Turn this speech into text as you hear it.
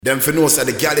Them for know say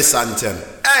the Gallus anthem.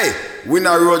 Hey,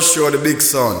 Winner Road Show, the big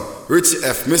son. Richie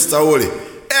F, Mr. Holy.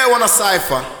 Hey, wanna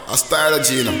Syfer, a style of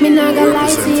Gina. Me not gonna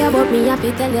lie to you, but me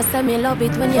happy tell you say me love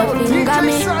it when you finger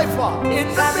me.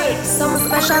 Something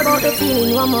special about the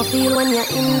feeling one more feel when you're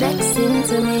indexing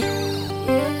to me.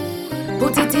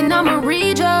 Put it in my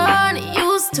region.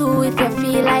 Used to if you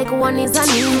feel like one is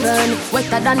uneven.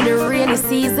 Wetter than the rainy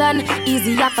season.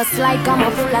 Easy off a slide, come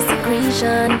up full of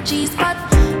secretion. Cheese pot,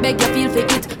 beg you feel for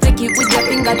it. Take it with your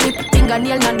fingertip.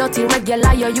 Fingernail not dirty,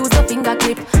 regular, you use a finger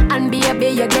clip. And baby,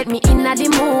 you get me in the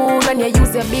mood when you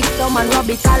use your big thumb and rub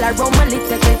it all around my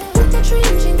little clip. Put the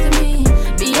trench into me.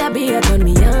 Baby, turn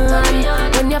me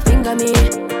on when you finger me.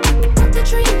 Put the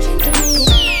trench into me.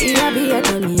 Baby,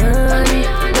 turn me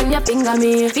on when you finger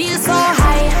me. Feel so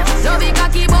high. No big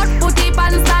cocky but put it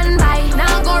on standby.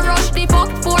 Now go rush the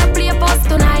fuck for play post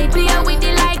tonight. Play with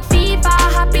it like FIFA.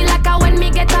 Happy like a when me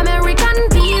get American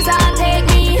visa. Take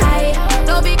me high.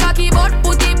 No big cocky but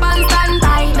put it on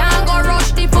standby. Now go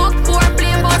rush the fuck for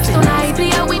play post tonight.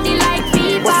 Play with it like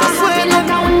FIFA. Happy like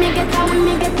a when me get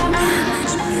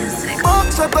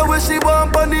Box shot the way she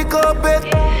want on the carpet.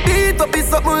 Eat up is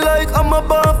something like I'm a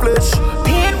bar flesh.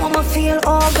 Pain when me feel,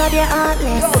 oh God, you're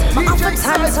heartless. My up for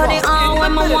time so they all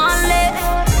when me want live.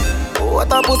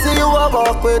 What a pussy you a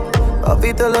walk with. I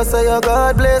feel tell her say you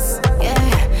God bless. Yeah,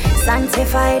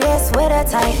 sanctify this with a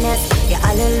tightness. Your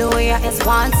hallelujah is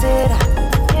wanted.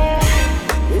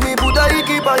 Me put a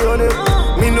keep on your name.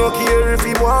 Me no care if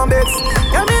you want bex.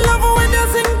 Yeah, me love when you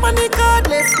sing for the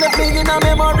cardless. Let me in a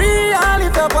memory, all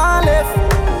if you want left.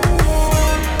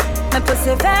 My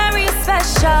pussy very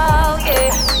special,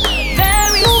 yeah.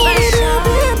 Very special.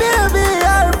 Baby,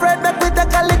 I'm afraid that we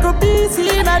take a little piece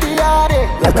in the yard.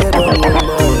 Like I don't know,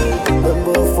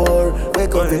 number 4.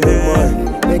 Wake up in the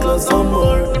morning, make love some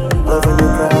more. Love when you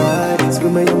cry,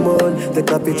 scream when you mourn.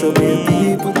 Take a picture,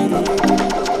 baby, put it on.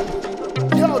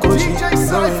 Yo, DJ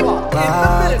Syfer, in the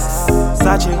mix.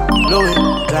 Sachi, Louis,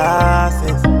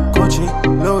 glasses. Gucci,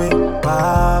 Louis,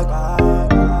 bag.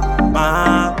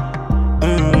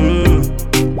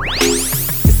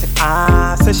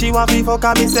 Say she want me fuck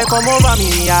and me say come over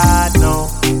me yard. No.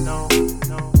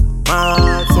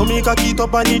 So me cock it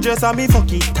up on the dress and me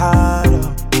fuck it hard.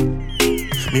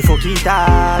 Me fuck it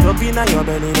hard up inna your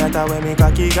belly. That's where me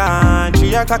cocky gone.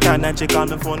 She a cock and she call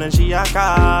me phone and she a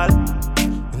call.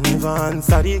 Never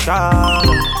answer the call.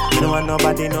 You don't want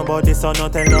nobody, so no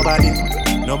tell nobody.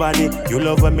 Nobody, you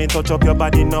love when me touch up your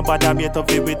body. Nobody made up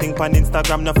everything pan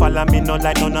Instagram. No follow me, no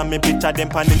like none of me picture them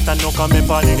pan Insta. No comment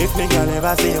on it. If me girl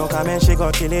ever see you come and she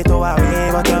go kill it away.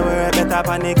 But you wear a better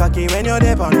pan the cocky when you're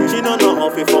there on. She don't know how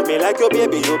to fuck me like your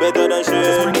baby. You better than she.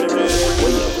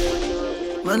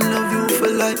 Man love you for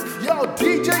life. Yo,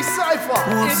 DJ Syfer.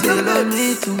 Won't say love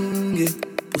me too, yeah.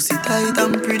 Pussy tight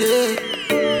and pretty.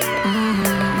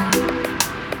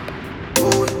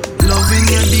 Loving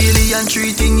you daily and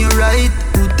treating you right.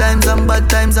 Good times and bad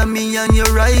times and me and you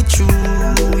right true,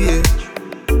 yeah.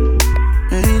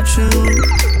 Ain't true.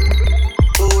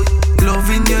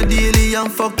 Loving you daily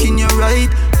and fucking you right.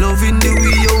 Loving the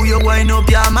way how you wind up,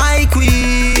 you're my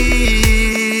queen,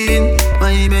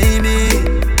 my baby.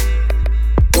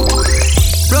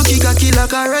 Rocky cocky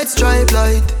like a red stripe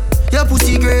light. Your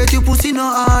pussy great, your pussy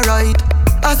not alright.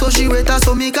 I saw she wet, I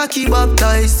saw me cocky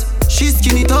baptized. She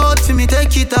skin it out for me,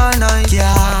 take it all night.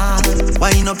 Yeah,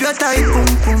 wind up your tight pum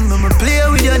pum. I'ma play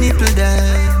with your nipple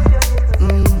then.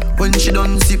 When she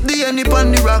done sip the honey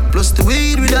on the rock, plus the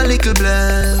weed with a little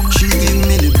blend. She give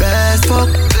me the best fuck.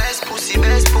 Best pussy,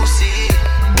 best pussy.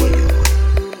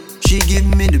 She give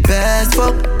me the best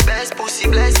fuck. Best pussy,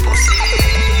 best pussy.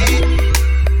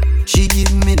 She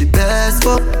give me the best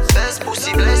fuck. Best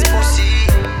pussy, best pussy.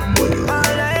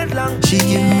 She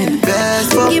give me the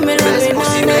best fuck. Best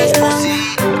pussy, best pussy.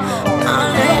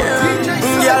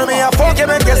 Girl, me a fuck you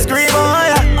make you scream, oh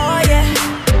yeah. Oh yeah.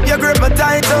 You grip me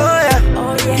tight, oh yeah.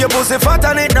 Oh yeah. Your pussy fat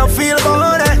and it no feel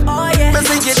good, eh. Oh yeah. Me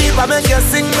sink you deep and make you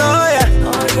sing, oh yeah.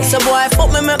 Oh yeah. So boy,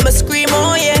 fuck me, make me scream,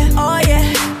 oh yeah. Oh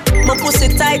yeah. My pussy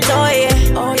tight, oh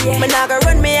yeah. Oh yeah. Me nah go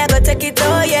run me, I go take it,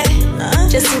 oh yeah.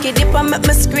 Just sink it deep and make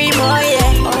me scream, oh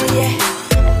yeah. Oh yeah.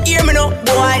 Hear me now,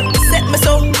 boy, set me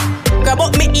so. Grab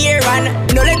up me ear and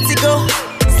no let it go.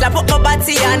 Slap up my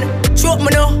body and choke me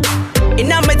now.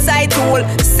 Inna my tight hole,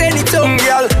 send it up.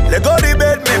 Girl, let go the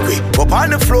bed, make we up on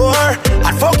the floor.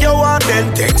 And fuck you up,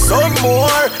 then take some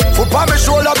more. Foot on my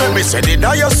shoulder, make me send it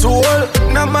down your soul.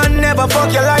 No man never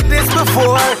fuck you like this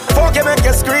before. Fuck you, make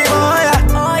you scream, oh yeah.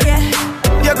 Oh yeah.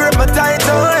 You grip me tight,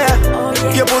 oh yeah. Oh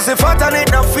yeah. Your pussy fat and it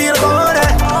no feel good,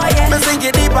 eh. Oh yeah. Me sink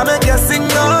it deep and make you sing,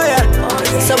 oh yeah. Oh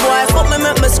yeah. So boy, fuck me,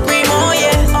 make me scream, oh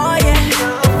yeah. Oh yeah.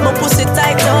 My pussy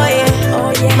tight, oh yeah.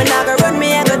 Oh yeah.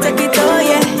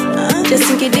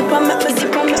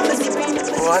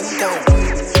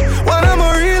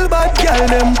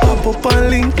 up and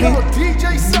link me.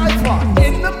 DJ Syfer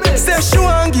in the mix. Say she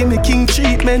want give me king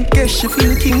treatment, guess she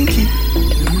feel kinky.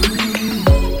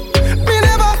 Me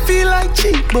never feel like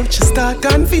cheap, but she start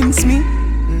convince me.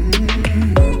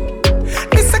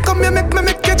 Me say come here,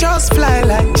 make you just fly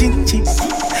like Gingy.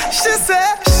 She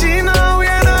say she know we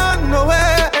ain't on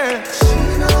nowhere. She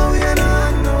know we ain't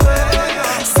on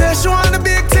nowhere. Say she want the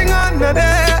big thing under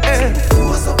there.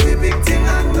 What's up the big thing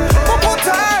under there? Put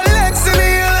her legs in the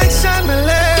election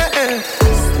delay.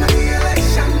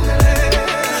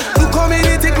 You come in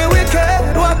and take me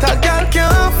wicked, what a girl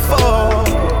can afford.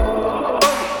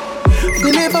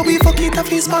 Whenever we fuck it, I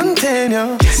feel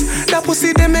spontaneous. That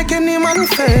pussy, they make any man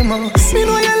famous. Me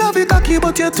know you love it cocky,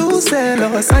 but you're too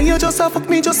zealous. And you just a fuck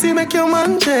me just to make your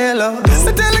man jealous.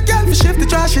 I tell a girl to shift the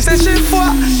trash, she say she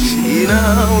fuck. She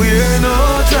now wear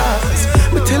no dress.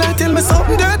 But tell me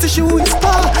something dirty, she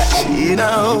whisper. She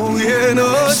now wear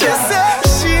no dress. She say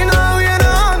she now wear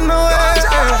no nowhere.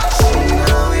 She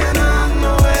now wear no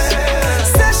nowhere.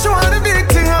 Say she want the big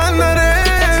thing under there.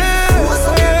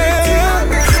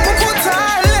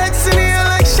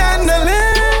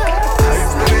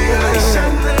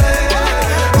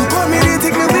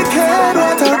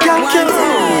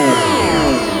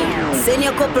 Send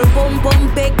your couple pum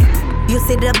pick. You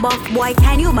see the buff boy,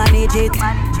 can you manage it?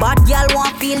 But y'all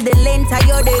won't feel the length of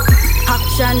your dick.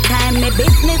 Action time, my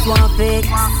business won't fix.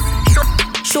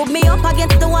 Shoot me up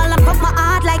against the wall and pop my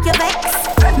heart like your vex.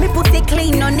 Me pussy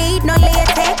clean, no need no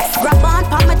latex. Grab on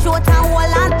pa my throat and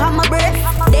hold on pa my breast.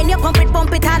 Then you pump it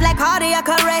hard like cardiac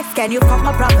arrest. Can you fuck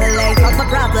my properly,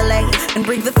 and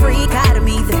bring the freak out of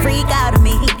me, the freak out of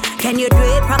me. Can you do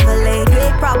it properly,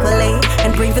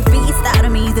 and bring the beast out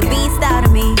of me, the beast out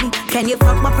of me. Can you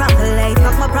fuck my properly,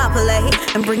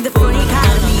 and bring the freak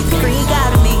out of me, the freak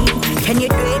out of me. Can you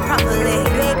do it properly,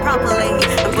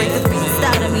 and bring the beast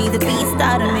out of me, the beast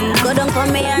out of me. Go down for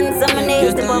me and some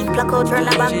nails, the buff, pluck out, turn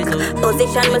the back.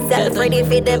 Position myself ready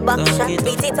for the back shot.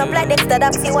 Beat it up like Dexter,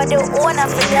 that see what you wanna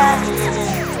for that.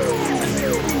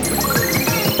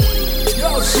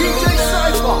 DJ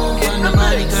Syfer in the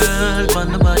mix.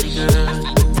 On the body girl.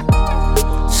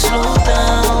 Slow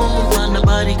down, on the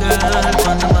body girl,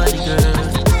 on the body girl.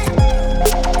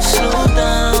 Slow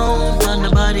down, on the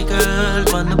body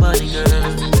girl, on the body girl.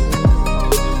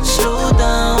 Slow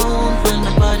down, on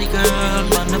the body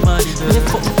girl, on the body girl. Me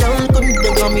fuck down, couldn't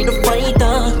they want me to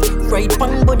fighter? Right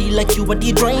pan body like you are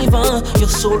the driver. Your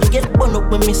soul get burned up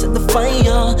when me set the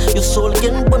fire. Your soul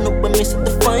get burned up when me set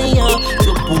the fire.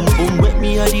 Your boom boom wet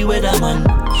me a the weatherman.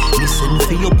 Listen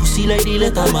for your pussy like the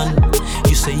letterman.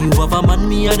 You say you have a man,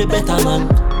 me a the better man.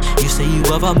 You say you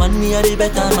have a man, me a the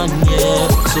better man, yeah.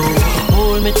 So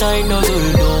hold me tight, no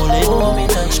girl, don't let me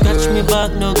touch. Scratch me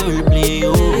back, no girl, play,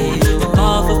 oh.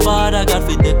 Call for Father God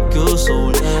fi take your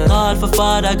soul. Call for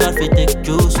Father God fi take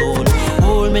your soul.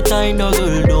 Hold me tight, no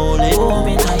girl, don't let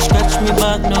me touch. Scratch me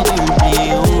back, no girl,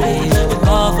 play, oh.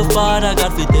 Call for Father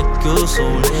God fi take your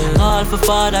soul. Call for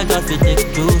Father God fi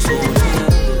take your soul.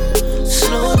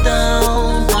 Slow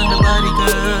down, on the body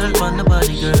girl, on the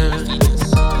body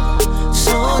girl.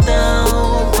 Slow down,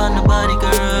 on the body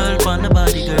girl, on the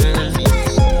body girl.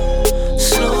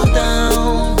 Slow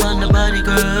down, on the body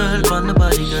girl, on the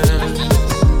body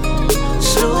girl.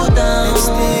 Slow down,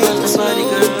 on the body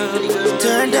girl.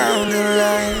 Turn down the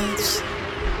lights.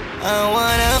 I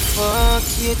wanna fuck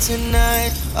you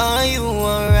tonight. Are you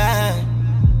alright?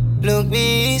 Look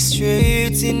me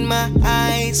straight in my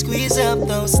eyes. Squeeze up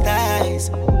those thighs.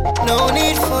 No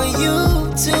need for you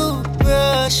to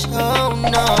rush, oh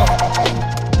no.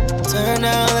 Turn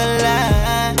down the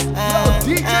light.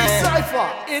 DJ Syfer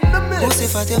in the mix. Pussy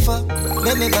fat you fuck,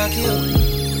 make me back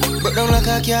you. Broke down like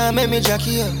a car, make me jack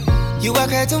you. You a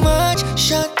cry too much,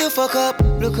 shut the fuck up.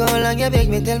 Look how long you beg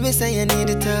me, tell me say you need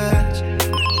a touch.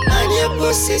 And your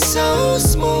pussy so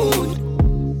smooth.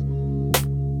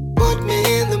 Put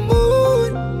me in the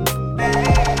mood.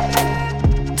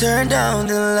 Turn down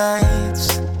the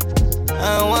lights.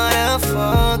 I wanna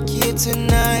fuck you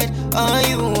tonight. Are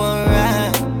you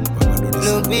alright?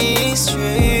 Look me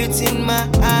straight in my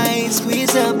eyes.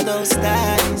 Squeeze up those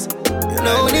thighs.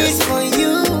 No need for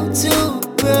you to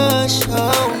rush,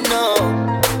 oh no.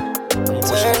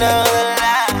 Turn down the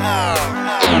lights.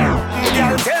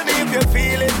 Girl, tell me if you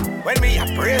feel it when me a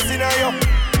praising on you.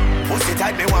 Pussy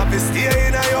tight, me want to stay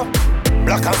in on you.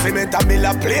 Black and cement and mill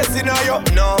a place in on you.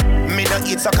 No, me no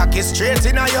eat so cocky straight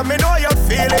in on you. Me know you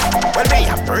feel it when me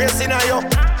a praising on you.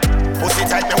 Pussy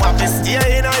tight, me want to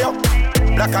stay in on you.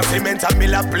 Black and cement and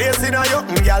mill a place in on you,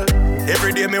 girl.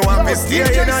 Every day me want to stay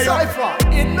in on you.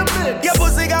 In the mix. Your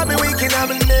pussy got me weak in my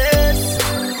knees.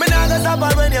 Me nah go stop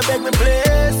her when you beg me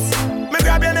place. Me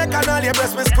grab your neck and all your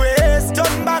breasts me squeeze.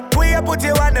 Turn back, we put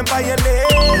you on them by your knees.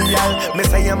 Girl, me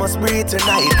say you must breathe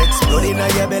tonight. Exploding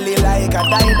on your belly like a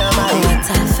dynamite. What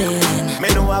a feeling. Me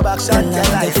know a back shot your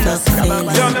life. First feeling.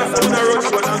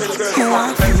 Me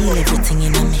want feel everything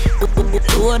in me.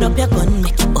 Load up your gun,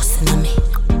 make it bust in me.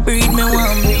 Breathe me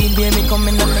one, breathe, baby, come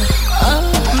in me.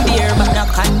 Beer, but no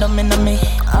condom in me.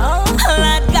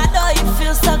 Lord God, oh, it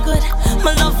feels so good.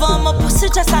 My love on my pussy,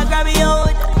 just I grab it out.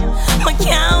 I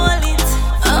can't hold it.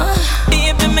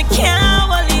 Baby, me can't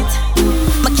hold it.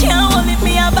 I can't hold it,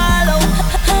 me a ball out.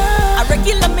 I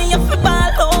regular me up a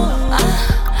ball out.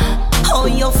 Oh,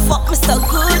 you fuck me so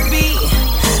good, B.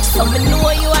 So me know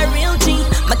you a real G.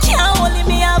 I can't hold it,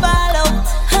 me a ball out.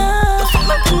 You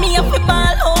fuck me up a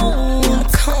ball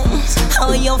out.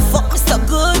 Oh, you fuck me so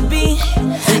good, B.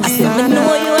 I said me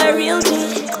know you a real G.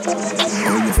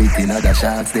 Oh, you fit in other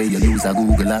shots, there you use a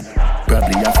Google app.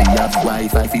 Probably have to have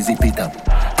Wi-Fi, zip it up.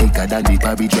 Take a daddy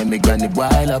porridge when me granny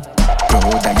boil up.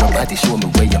 Proud of your body, show me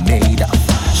where you made up.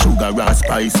 Sugar and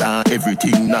spice and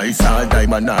everything nice. All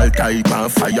diamond, all type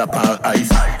and fire pan ice.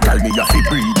 Tell me you fi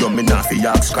breathe, you me not fi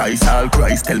ask Christ. All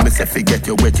Christ, tell me say forget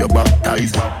you wet, you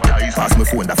baptized. Pass me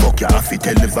phone, the fuck you have to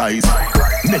televise.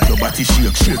 Make your body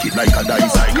shake, shake it like a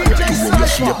dice. To how you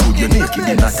shape, put you naked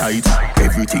in a tight.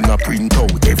 Everything I print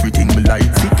out, everything me like.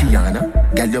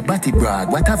 Tikiana, girl your body brag,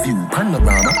 what a view,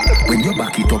 panorama. When you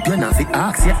back it up, you not fi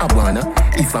ask, yeah I wanna.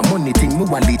 If a money thing, me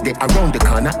wallet there around the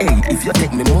corner. Hey, if you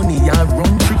take me money, you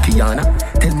run trickyana.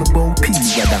 Tell me about P,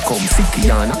 where that come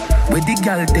sickyana. Where the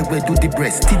girl they where do the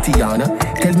breast titiana.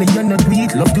 Tell me you're not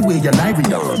weak, love the way you lie with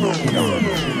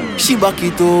her. She back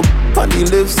it up, on the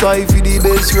left side for the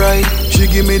best right. She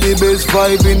give me the best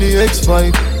vibe in the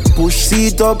X5. Push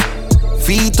seat up,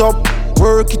 feet up,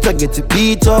 work it, I get it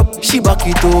beat up. She back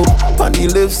it up, on the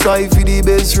left side for the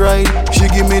best right. She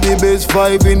give me the best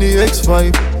vibe in the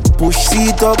X5. Push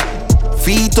seat up,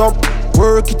 feet up,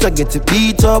 work it, I get it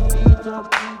beat up.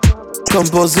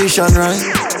 Composition right,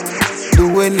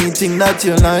 do anything that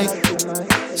you like.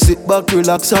 Sit back,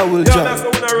 relax, I will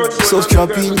jump. So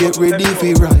strap in, get ready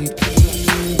for ride.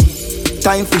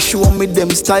 Time for show me them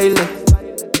style.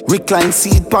 Recline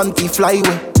seat, panty,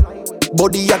 flyway.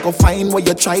 Body I go find where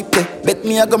you try to. Bet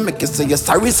me I go make you say you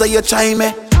sorry, so you try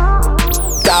me.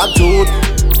 Dog dude,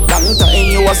 long time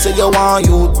you a say you want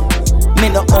you. Me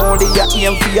no only you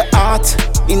aim for your heart.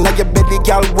 Inna your belly,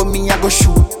 girl, when me I go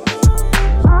shoot.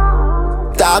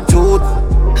 Dog dude,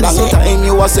 long time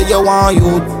you a say you want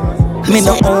you. Me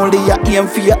no only you aim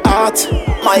for your heart.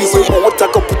 My way out,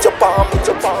 I go put your palm, put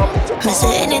your palm. Me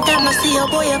say anytime I see your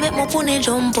boy, I make my pony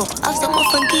jump up. Have some more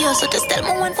funky, so just tell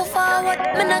me when for forward.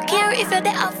 Me not care if you're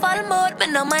there at fall mode. Me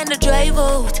no mind the drive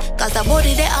out, cause the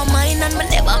body there are mine. And me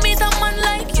never meet a man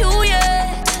like you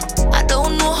yet. I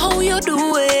don't know how you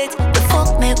do it. The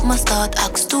fuck make my start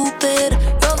act stupid.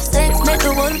 Rough sex make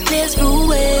the whole place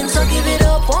ruin. So give it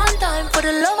up one time for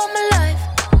the love of my life.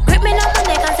 Grip me down my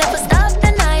neck and say for stop the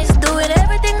nice. Do it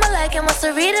everything I like, you must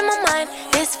have read in my mind.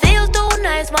 This feels too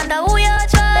nice, wonder who you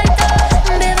tried to.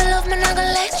 Baby love me, not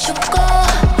gonna let you go.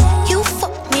 You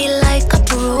fuck me like a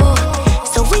pro.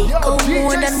 So we go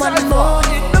more than one more.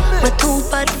 We're too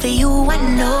bad for you, I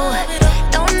know.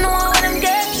 Don't know what I'm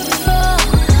getting for.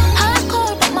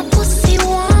 Hardcore, but my pussy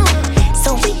warm.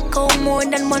 So we go more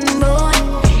than one more.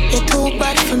 You're too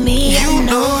bad for me, I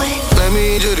know it. Let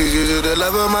me introduce you to the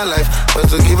love of my life. But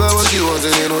to give her what she wants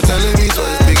and they don't telling me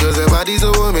twice. Because her body's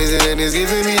so amazing and it's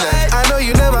giving me life. I know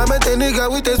you never met a nigga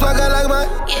with a swagger like mine.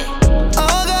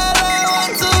 Oh girl, I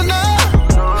want to know,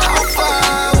 how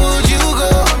far would you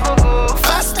go?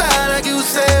 Faster like you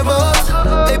say, boss.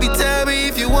 Baby, tell me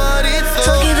if you want it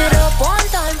so. So give it up one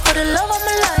time for the love of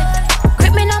my life.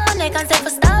 Grip me down my neck and say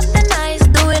for stop the nice.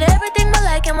 Do it everything I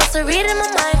like, you must have read in my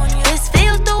mind. This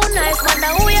feels too nice,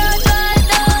 wonder who you tried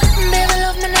to. Baby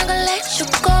love me, not gonna let you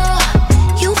go.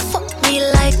 You fuck me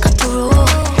like a pro.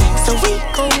 So we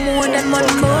go more than one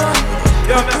more.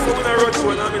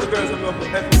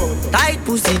 Tight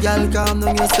pussy, girl, calm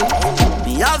down yourself.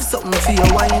 Me have something for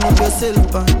you, wind up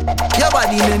yourself. Your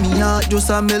body make me heart just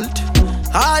a melt.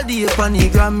 All day upon the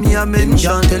gram, me a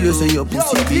mention. Tell you say your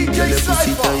pussy big, girl, your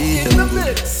pussy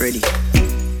tight. Ready.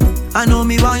 I know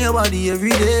me want your body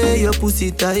every day. Your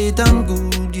pussy tight and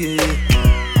good, yeah.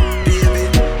 Baby,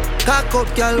 cock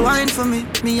up, girl, wine for me.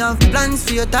 Me have plans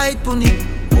for your tight pony.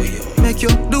 Make you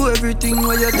do everything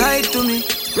while you're tight to me.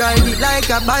 Ride it like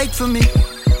a bike for me.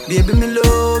 Baby, me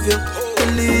love you,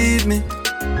 believe me.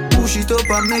 Push it up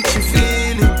and make she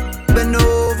feel it. Bend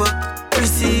over,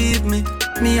 receive me.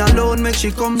 Me alone make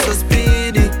she come so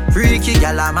speedy. Freaky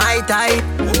girl, I'm my type.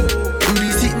 Do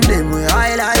the sitting them way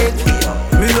I like.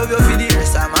 Me love you for the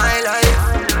rest of my life.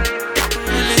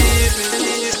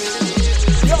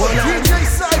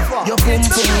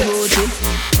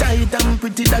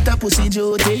 that a pussy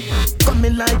duty.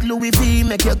 Coming like Louis V,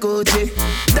 make your Gucci.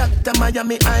 Dr.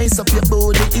 Miami, ice up your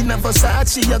booty. In a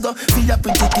Versace, you go feel a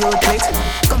pretty cute.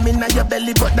 Coming at your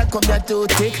belly, but that come your too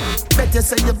thick. Better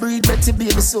say you breathe, better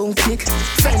baby soon kick.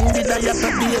 Fendi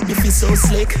diaper, baby feel so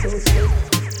slick.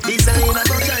 Designer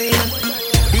vagina,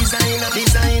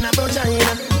 designer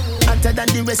vagina. Hotter than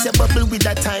the rest, you bubble with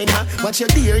a timer. Watch your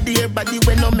dear body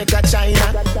when no make a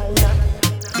China.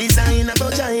 Designer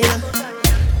vagina,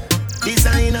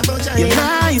 designer vagina. You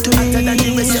lie to me. Hotter than the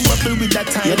rest, you bubble with a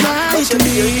timer. You lie to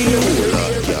me.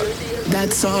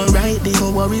 That's alright,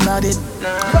 don't worry about it.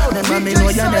 Remember me know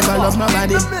you never love my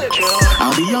body.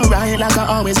 I'll be alright like I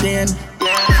always been.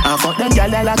 I fuck them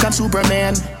gyal like I'm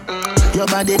Superman. Your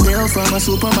body built from a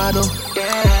supermodel.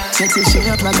 Sexy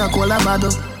shape like a cola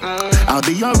bottle. I'll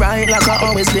be alright like I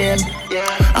always been.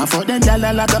 I fuck them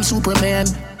gyal like I'm Superman.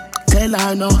 Tell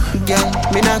her no.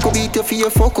 Yeah, me not go beat you for your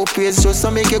fuck up ways. Just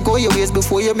to make you go your ways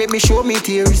before you make me show me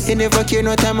tears. You never care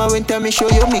no time I went time me show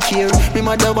you me care. Me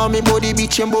mother want me body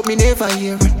bitchin' but me never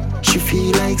hear. She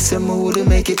feel like someone wouldn't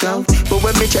make it out. But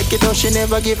when me check it out, she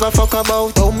never give a fuck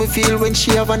about how me feel when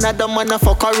she have another man a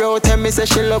fuck her out. Tell me say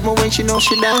she love me when she know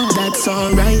she down. That's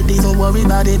alright, don't worry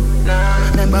about it.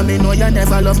 Remember me know you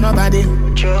never love nobody.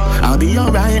 I'll be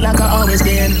alright like I always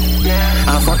been.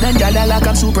 I fuck them gyal like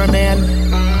I'm Superman.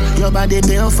 Your body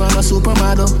built from a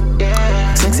supermodel.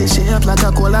 Sexy shape like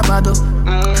a cola bottle.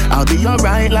 I'll be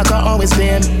alright like I always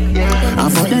been. I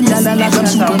fuck them gyal like I'm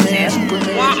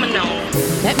Superman. Want me now?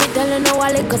 Let me tell you now a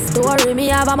little story. Me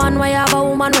have a man, why have a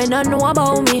woman when don't know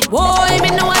about me. Boy, me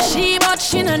know a she, but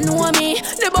she don't know me.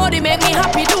 The body make me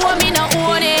happy, do me not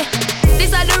own it.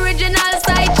 This is the original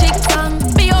side chick song.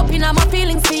 Me open up my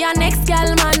feelings for your next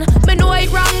girl, man. Me know it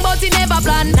wrong, but it never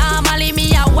plan. Normally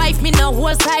me a wife, me no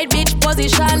whole side bitch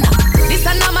position. This is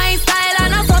not my style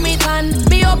and I saw me tan.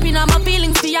 Me open up my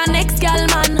feelings for your next girl,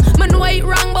 man. Me know it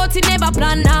wrong, but it never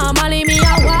plan. Normally me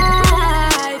a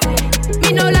wife.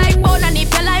 Me no like bone and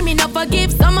if you like me no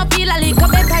forgive. Some a feel a little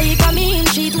better you come in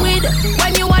cheat with.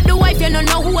 When you are the wife you don't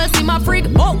know who else in my freak.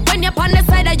 Oh, when you're on the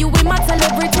side of you we matter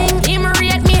everything. Him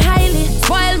rate me highly,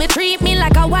 spoil me, treat me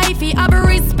like a wifey. I be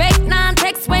respect,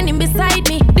 non-text when him beside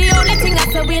me. The only thing I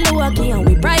say we low-key and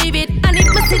we private. And if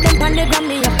me see them on the gram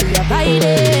me have to avoid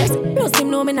it. Plus him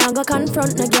know me not go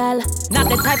confront no girl. Not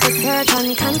the type of search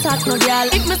and contact no girl.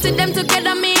 If me see them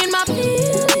together me in my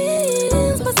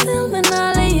feelings, but still me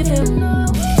not leave him.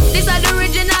 This is the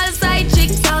original side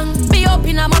chick song. Me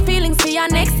open up my feelings for your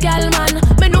next girl, man.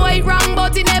 Me know it wrong,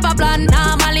 but it never plan.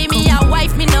 Normally me a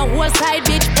wife, me no whole side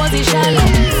bitch position.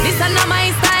 This is not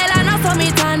my style and I saw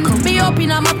me tan. Me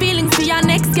open up my feelings for your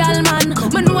next girl, man.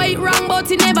 Me know it wrong, but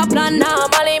it never plan.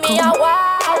 Normally me a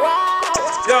wife.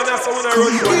 Yeah, that's the one I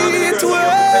wrote.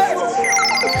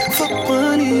 Fuck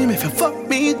money, if you fuck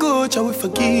me good, I will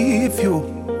forgive you.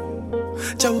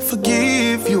 I will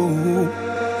forgive you.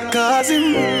 Cause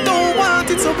him don't want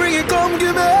it, so bring it, come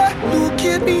give me. Look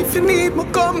at me if you need my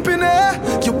company.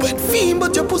 You wet fiend,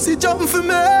 but your pussy jump for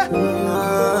me.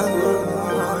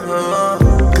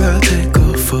 Girl, take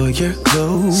off for your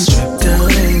clothes. Strip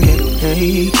down and get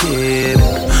naked.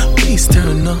 Please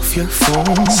turn off your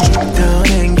phone. Strip down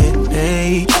and get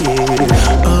naked.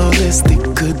 All this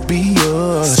thing could be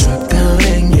yours. Strip down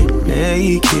and get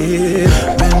naked.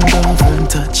 Bend over and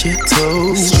touch your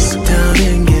toes. Strip down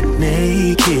and get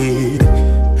naked.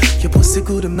 Your pussy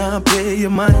good, I'm not pay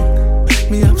your mind.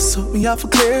 Me have to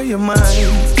clear your mind.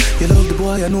 You love the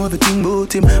boy, I know everything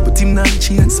about him, but him not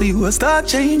change, so you a start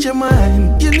change your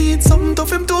mind. You need something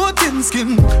tough him to a thin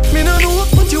skin. Me no know,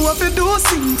 but you have to do a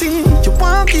same thing. You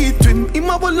want eat him, him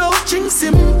a will love jinx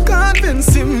him.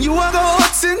 Convince him, you a go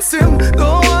out since him.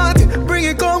 Go on, bring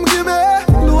it, come give me.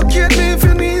 Locate me if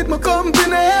you need my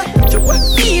company. You wet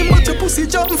me, but your pussy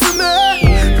jump for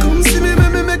me. Come see me,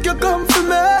 make me make you come for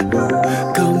me.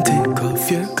 Come take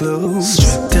off your clothes.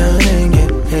 Strip down and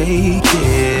get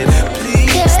naked.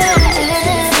 Please take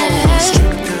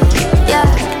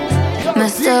me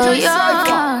still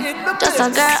young, just a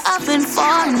girl I've been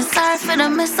falling. Sorry for the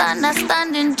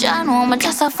misunderstanding, John. Woman,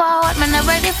 just a forward, man, I'm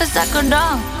ready for second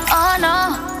down. Oh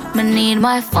no, me need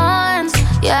my funds,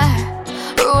 yeah.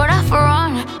 Road off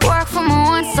run, work for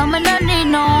my own, so me don't need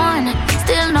no one.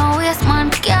 Still no waste,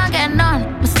 man, can't get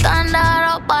none. Me stand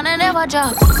up and I never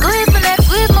drop. Squeeze my neck,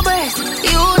 squeeze my breast.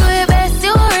 You do your best,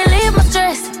 you relieve my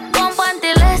stress. Come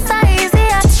panty less easy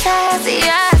access,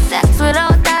 yeah. Sex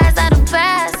without ties are the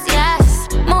best, yes.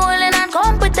 Moving and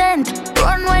competent,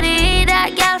 run with it,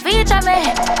 that girl feature me.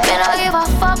 Me don't give a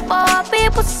fuck about what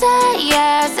people say,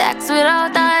 yeah. Sex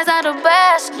without ties are the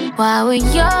best. While we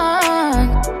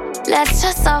young, Let's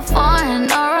just have fun.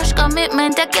 No rush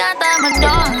commitment, you can't time it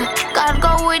down. God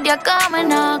go with you, come and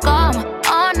not come.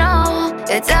 Oh no,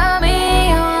 you tell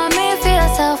me you want me for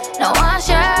yourself. No one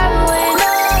share with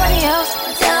nobody else.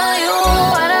 Tell you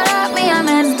what I love me, I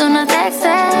meant do not text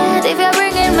it. If you're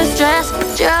bringing me stress,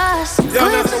 just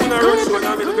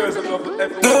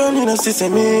girl, you know, see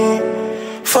me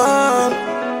fall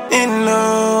in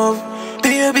love.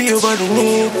 Baby, your body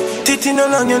need titty no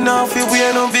long, you know, feel we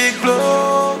ain't no big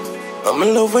blow. I'm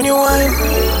in love when you whine.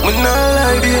 When I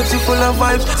lie, babes, you full of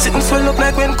vibes. Sitting swell up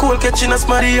like when cold catching a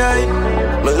smarty eye.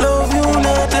 I love you,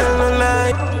 not tell no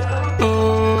lie.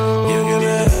 You give me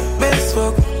best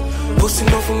fuck. Pussy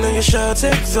nothing on your shots,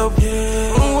 heads up.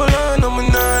 Hold on, I'm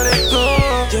not let go.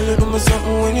 Tell you do me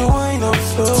something when you whine up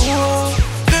slow.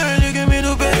 Girl, you give me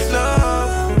the best love.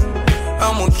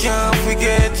 Can't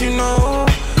forget, you know.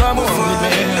 Come on,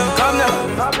 man, come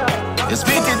now. You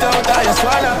spit it out, I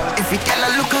swallow. If you tell a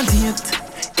look at it,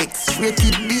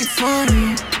 X-rated beat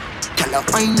fun. Tell a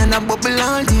wine and a bubble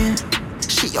all day.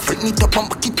 She a fling it up and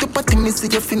back it up at me. Say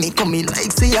you finna come in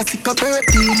like say I sick up her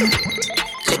team.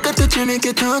 Like a touch you make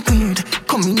it talk weird.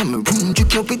 Come in my room,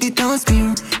 juke you with the dance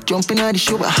spear. Jumping out the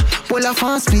shower, pull a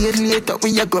fast speed. Later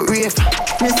we a go rave.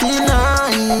 Me feel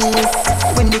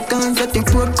nice when the guns at the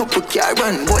road couple car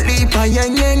run. Bully by a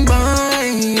young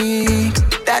bike.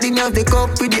 Daddy now the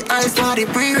cup with the ice party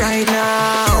free right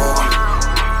now.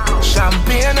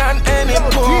 Champagne and any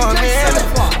pouring.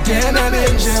 Then an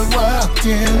angel walked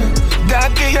in.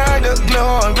 That gave her the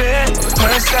glory.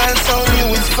 Her style so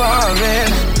new it's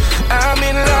foreign. I'm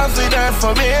in love with her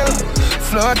for real.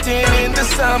 Floating in the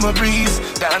summer breeze.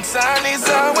 Dance on is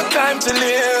our time to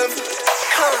live.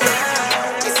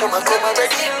 This summer come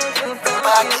already.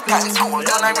 Party times hold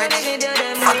on already.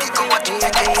 Funny go watching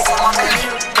again. This summer belly.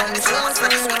 And this summer's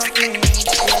ready to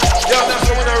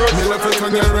me love it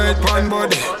on your right pan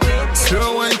body.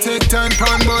 Slow and take time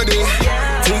pan body.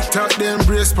 Tick tock the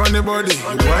embrace pan the body.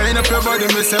 Wind up your body,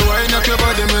 me say. Wind up your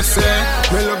body, me say.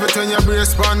 Me love it on your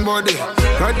brace pan body.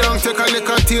 Right down, take a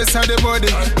little taste of the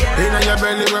body. In your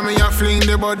belly when me a fling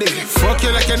the body. Fuck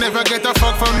you like you never get a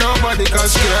fuck from nobody.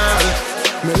 Cause girl,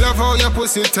 me love how your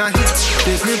pussy tight.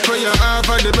 This me pray you have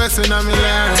for the best in my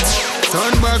life.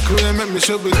 Turn back way, make me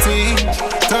show be team.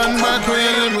 Turn back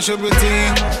way, let me show be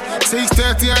team.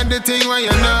 6:30 and the thing where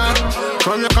you know.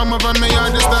 Come over me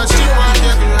and just start shit while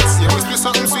you glass. You must be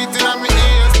something sweet in my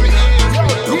ears, me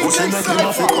ears. Your pussy make him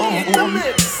have to come home.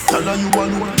 Tell her you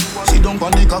alone. Sit down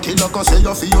on the cocky like I say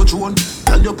you feel your drone.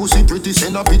 Tell your pussy pretty,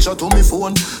 send a picture to me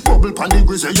phone. Bubble pan the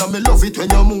grizzly, yeah, me love it when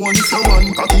you moan. If your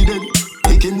man cocky dead,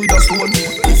 kick him with a stone.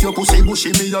 If your pussy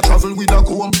bushy, me a travel with a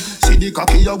comb. See the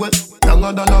cocky you wet,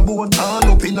 younger than a bone. Hand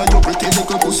up in your pretty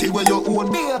little pussy where you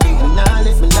own. Me nah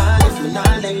left, me nah left, me nah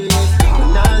left. Me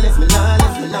nah left, me nah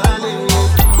left, me nah left.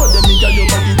 But them me got your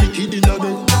body wicked in a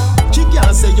bed. She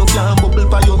can't say you can't bubble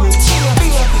by your bed.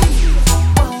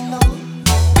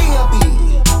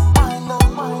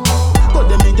 But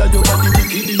them me got your body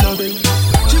wicked in a bed.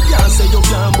 She can't say you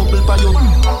can't bubble by your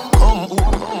bed.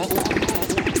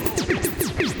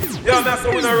 Yeah, that's how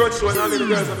we not road show and all the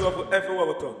girls that love everywhere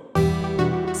we talk.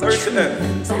 Sorry to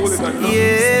F, so holy man,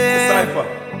 yeah. Syfer,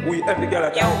 we every girl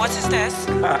at yo, what is this?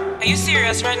 Are you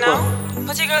serious right now?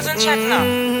 Put your girls in check now.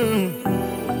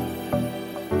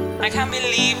 I can't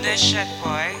believe this shit,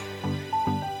 boy.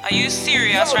 Are you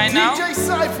serious right now? DJ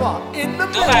Syfer in the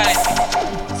do it.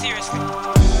 Seriously.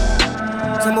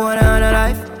 Some boy on a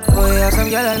life. Boy, have some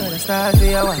girl on the start for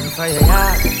your one for your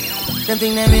yard. Them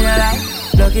think them in a life.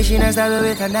 Lucky she not stab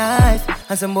with a knife.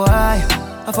 And some boy,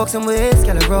 I fuck some ways,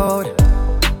 girl road.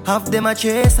 Half them a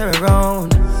chase her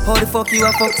around. How the fuck you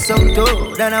a fuck some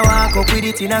toad? Then I walk up with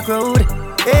it in a crowd.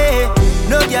 Hey,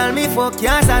 no girl me fuck,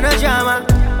 can't stand no drama.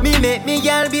 Me make me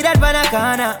girl be that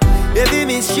banana. Baby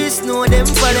miss, she know them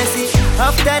policy.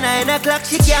 After 9 o'clock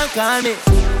she can't call me.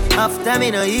 After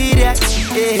me no idiot,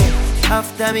 yeah.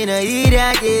 After me no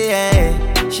idiot,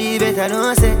 yeah. She better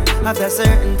know say after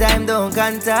certain time don't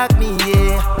contact me,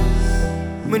 yeah.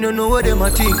 Me no know what them a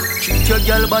think. Cheat your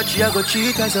girl but she a go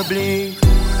cheat as a blink.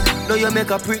 Now you make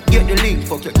a prick get the link.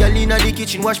 Fuck your girl inna the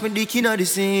kitchen, wash me dick inna the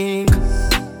sink.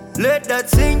 Let that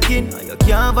sink in. You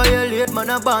can't violate man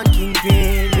a banking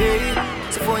pain, yeah.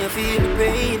 So for you feel the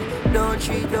pain, don't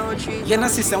treat. You know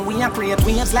system we a create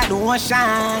waves like the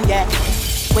ocean, yeah.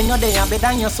 When you're there,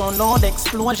 better your son loud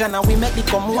explosion and we make the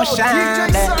commotion. Yo,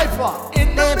 DJ Syfer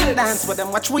in the mix. Dance with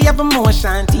them, watch we have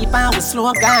emotion. Deeper with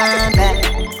slogan.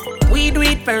 We do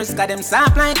it first, got them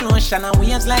soft like lotion and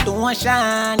waves like the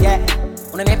ocean, yeah.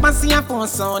 When I never see a phone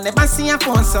sound, never see a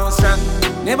phone sound strong.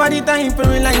 Never the time for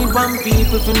rely on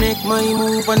people to make my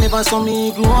move, and never saw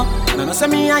me grow up. No say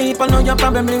me hype, I know you're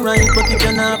probably right, but if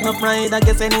you not have no pride, I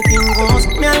guess anything goes.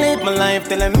 Me I live my life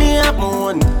telling me I'm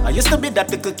on. I used to be that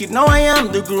little kid, now I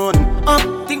am the grown up.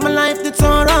 Think my life did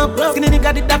so rough. Skinny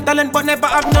nigga did that talent, but never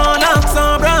have no luck,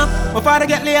 so bro. My father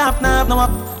get laid off, now have no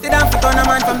up. Did have to turn a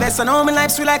man from best, so now my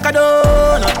life sweet like a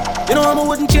donut. You know I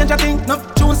wouldn't change a thing, no.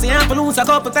 Say I'm for lose a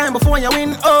couple times before you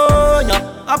win. Oh, yeah.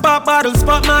 I pop bottles,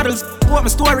 pop models. Put my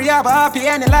story up, happy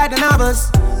and like the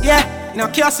novels. Yeah, in a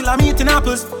castle I'm eating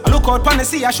apples. I look out pon the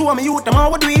sea, I show me youth, them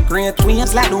how we do it. Great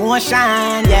waves like the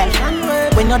ocean, yeah.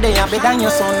 When you're there, better than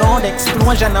your son, no the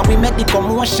explosion, and we make the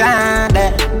commotion,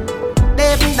 there.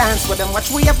 They even dance with them, watch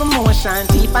we have emotion,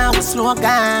 deep and we slow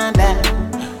down, there.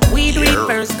 We do it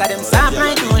first, cause them soft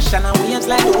like the ocean, and waves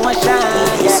like the ocean,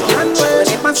 yeah.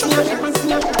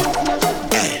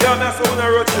 Yo, that's the one I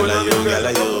wrote you. Gala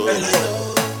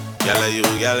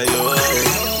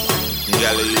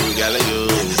you.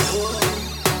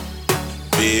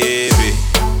 Baby,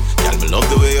 y'all me love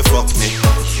the way you fuck me.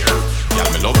 Y'all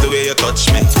me love the way you touch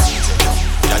me.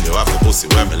 Y'all you have the pussy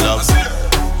where me love.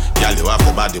 Y'all you have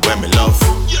the body where me love.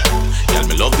 Y'all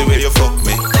me love the way you fuck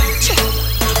me. Me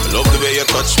love the way you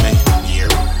touch me.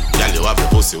 Y'all you have the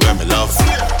pussy where me love.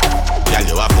 Y'all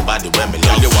you have the body where me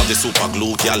love. Y'all you have the super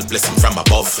glue, y'all blessing from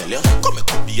above. Come and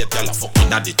be a y'all a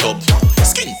fucking at the top.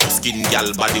 Skin to skin,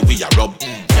 y'all body we a rub.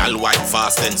 Y'all white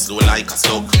fast and slow like a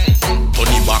slug.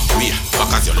 Bunny back way,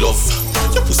 back as your love.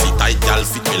 Your pussy tight, y'all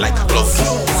fit me like a glove.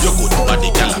 Your good body,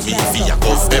 y'all a me via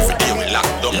cuff. Every day we lock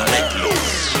down and make love.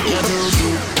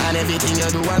 And everything you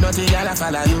do, I don't think I'll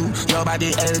follow you. Your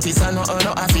body healthy, so no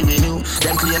I feel renew.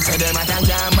 Them claims say them I can't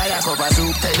buy a cup of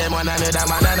soup. Tell them one another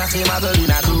man and I feel my girl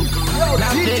in a group.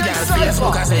 Now the girl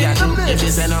Facebook I say a true. If she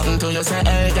say nothing to you, say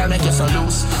hey girl make you so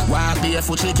loose. Walk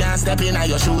barefoot, she can't step in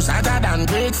your shoes. Hotter than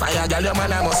great fire, girl your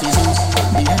man I must see Zeus.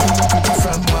 Baby you pretty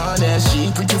from Monday, she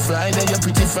pretty Friday, you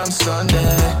pretty from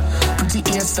Sunday. Pretty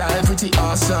hairstyle, pretty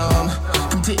awesome.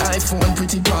 Pretty iPhone,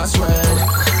 pretty password.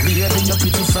 Baby you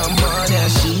pretty from Monday,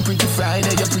 she pretty Friday,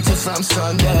 you pretty from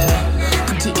Sunday.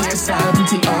 Pretty hairstyle,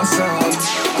 pretty awesome.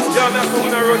 Yo, that's the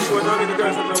one I wrote you, and I'm in the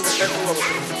girls that love the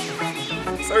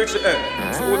so reach the end.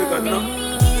 So what you got now?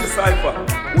 It's a Syfer.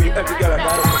 Who you every girl I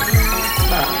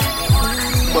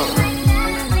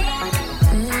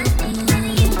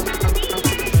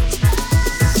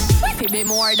We fi be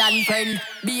more than friend.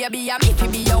 Baby, I'm me fi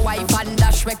be your wife and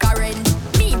dash make a rent.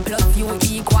 Me plus you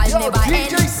equal yo, never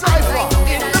DJ end. Syfer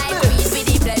in the mix. We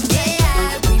the blend.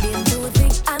 Yeah, we been too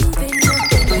thick and thin.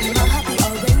 When you're happy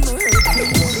or when you're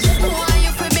hurting. Why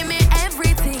you fi be me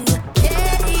everything?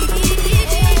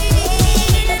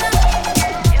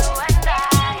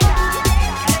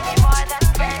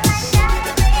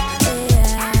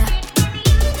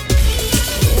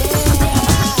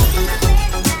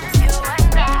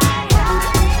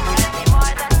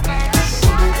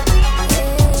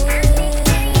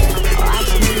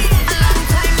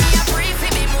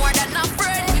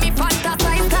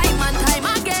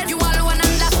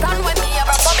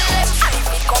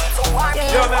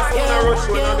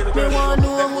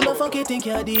 Think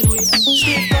you deal with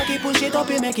stiff cocky, push it up,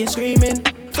 you make it screaming.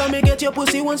 From me get your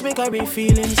pussy once, make her real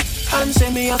feelings. And say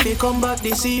me have to come back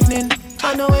this evening.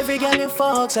 I know every girl you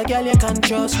fucks, a girl you can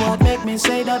trust. What make me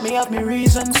say that me have me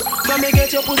reasons. From me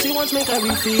get your pussy once, make her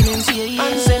real feelings.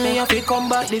 And say me have to come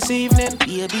back this evening.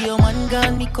 Baby, your man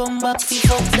gone, me come back.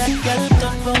 Lift up that girl,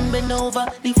 turn round, bend over,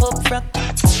 lift up frack.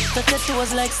 Touch your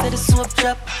toes like say the soap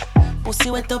trap. Pussy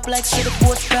wet up like say the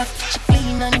boat crack. She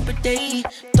clean and pretty.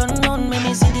 Turn round, make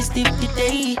me see this deep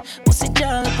today. Pussy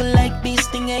jaw up like bee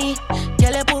sting, eh?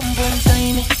 Girl, your boom boom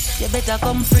tiny. You better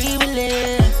come free with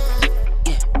it.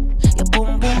 Yeah, your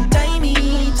boom boom tiny.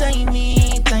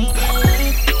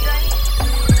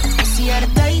 Pussy are the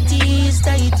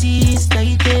tightest.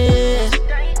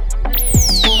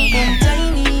 Boom boom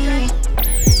tiny.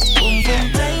 Boom boom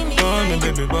tiny. Oh, my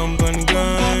baby bum gun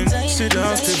gun. Sit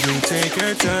down, still take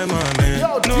your time on it.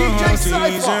 Know how to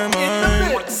ease your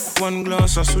mind. One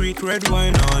glass of sweet red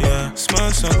wine, oh yeah. Smell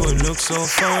so good, look so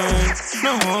fine.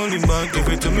 No holding back, give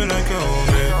it to me like you own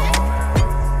it.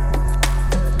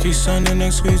 Kiss on the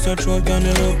neck, squeeze that throat,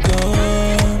 gonna look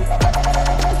good.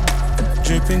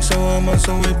 Dripping so warm and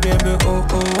so wet, baby, oh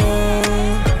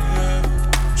oh.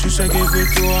 She said give it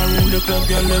to her in the club,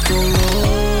 girl, let go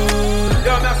roll.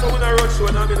 Yo, that's the one I wrote you,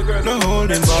 and I'm in the girls. No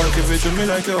holding back, give it to me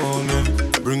like you own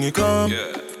it. Bring it come,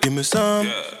 give me some.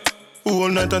 All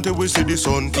night until we see the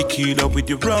sun. Tequila with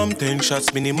the rum, 10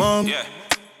 shots minimum.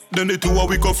 Then the 2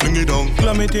 we go fling it down.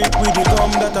 Clam it with the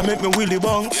gum that I make me willy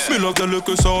bang. Me love the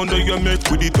little sound that you make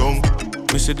with the tongue.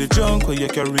 Me see the junk where you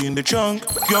carry in the trunk.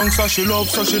 Young so she love,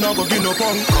 so she not go give no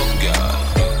punk. Come girl.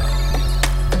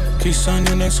 Kiss on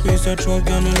your neck, squeeze that throat,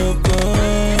 girl, me look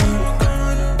good.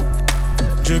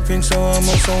 Dripping so I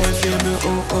must always baby,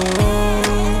 oh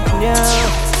oh. Yeah.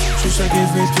 She said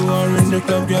give it to her in the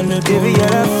club, girl, let go. Give it a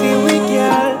feel with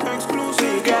girl.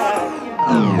 Exclusive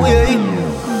girl. Wait.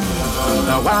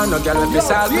 No one no girl if you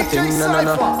solve nothing,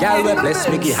 no. Girl we bless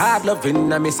me, give hard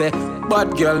loving, and me say,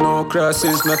 but girl no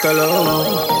crosses not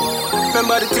alone.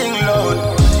 Remember the thing, Lord.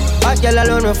 Hot girl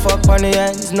alone will fuck on the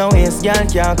ends. No waste girl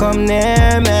can't come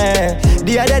near me.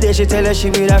 The other day she tell her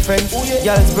she with her friend.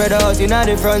 Girl spread out in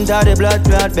the front of the blood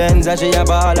clot Benz. And she a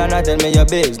ball and I tell me your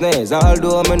business.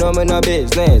 Although me know me no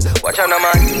business. Watch out no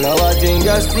man, now I think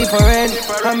just different.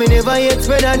 And me never yet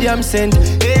spread a damn cent.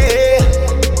 Hey.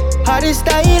 How the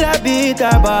style I beat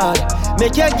her bad.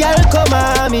 Make your girl come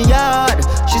on me yard.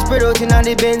 She spread out in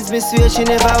the Benz. Me swear she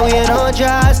never wear no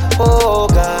dress. Oh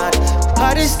God.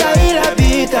 How the style I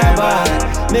beat her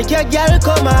bad. Make your girl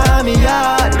come on me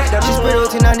yard. She spread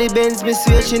out in the Benz. Me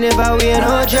swear she never wear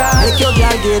no dress. Make your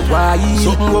girl get wild.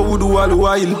 Something what we do all the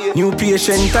while. New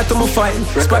patient tattoo my file.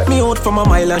 Spot me out from a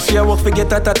mile and she a walk forget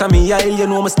that tattoo me aisle. You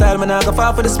know my style, man I go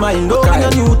far for the smile. No kind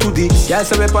of new to this. Girl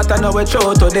say we pattern now we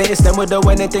throw to this. Them we do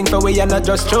anything for we and not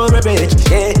just throw a bitch.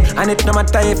 Yeah. And it no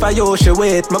matter if I yo she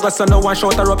wait. My girl no one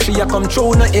shot her up. She a come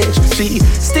through no edge. She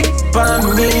stick by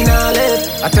me in her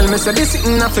leg. I tell me say this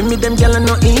sitting up for me, them gyal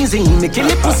no easy. Me kill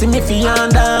it pussy, me fi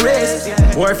under arrest.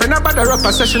 Boyfriend a bother up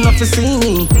a session up to see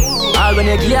me. All when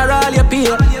you give her all you pay.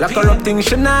 Like her up thing,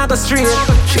 she nah go straight.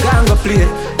 She can't go play.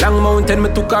 Long mountain, me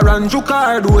took her and juke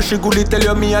her. Do she goodly tell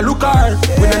you me a look her.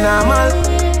 We no normal.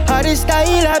 How the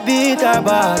style I beat her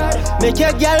bad. Make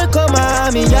your girl come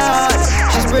on me yard.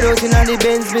 She spread out in the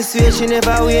Benz. Me swear she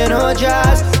never wear no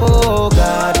dress. Oh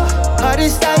God. How the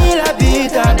style I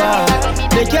beat her bad.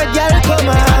 Make your girl come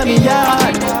on me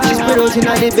yard. She spread out in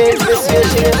the Benz. Me swear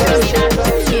she never wear no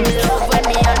dress. In love when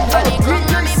me and funny ground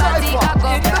and me body cock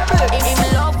up. In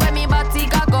love when me body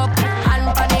cock up. And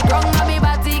funny ground and me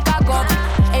body cock up.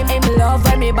 In love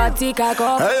when me body cock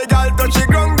up. Hey girl, touch the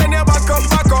ground then you back up,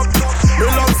 back up. You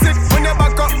love sick when you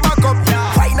back up, back up.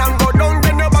 Fine and go down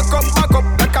then you back up, back up.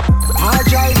 Back up, hard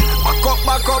drive, back up,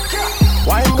 back up.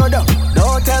 Wine go down,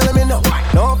 don't tell me no.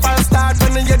 No fast start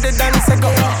when you get the dance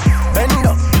go. Bend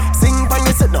up, sing when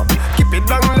you sit up. Keep it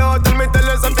down low, tell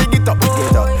you something get up,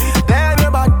 get up. Then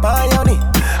you back by your knee.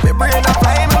 Me brain a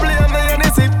fly, me play on the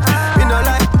sip. Me no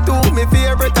like to me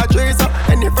favorite a tracer.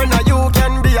 Any friend of you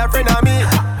can be a friend of me.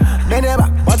 Then you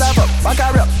back, what the fuck, back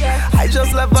her up. I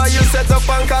just love how you set up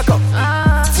and cock up.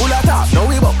 Full of talk, now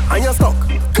we buck and you stuck.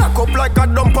 Cock up like a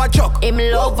dumper truck. Him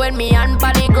love when me and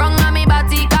panny ground and me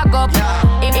body cock up.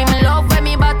 Him love when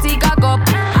me body cock up.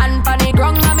 And panny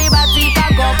ground and me body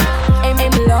cock up.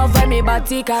 Him love when me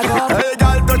body cock up. Hey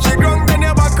girl, touch the ground then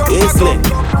you back up, back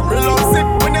up. Me love sick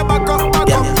when you back up,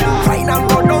 back up. Fine and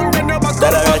go down then you back up, back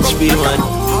up. That a rich man.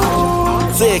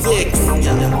 Six.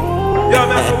 Yeah,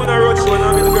 man, so when I wrote one,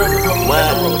 I'm in the girl to come.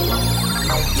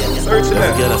 Search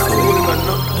that.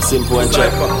 A simple and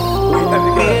check.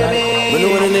 Me no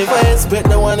wanna never expect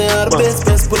no one are the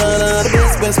best banana, the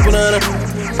best banana.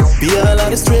 Be all of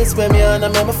the streets where me on,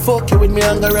 I'ma fuck you with me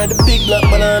and go ride the big black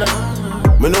banana.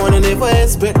 Me no wanna never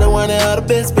expect no one are the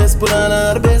best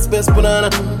banana, the best banana.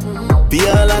 Be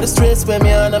all of the streets where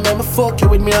me on, I'ma fuck you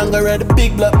with me and go ride the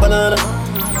big black banana.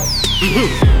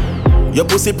 Your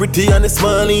pussy pretty and it's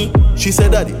smiling. She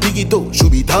said that the biggie toe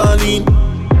should be darling.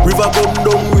 River come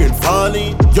down, rain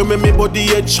falling. You make me body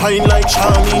head shine like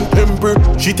Charlene Pember.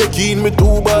 She take in me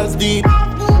 2 bars deep.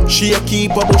 She a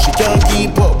keeper but she can't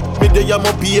keep up. Me day I'm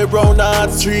up here round the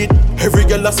hard street. Every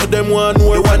girl I saw them one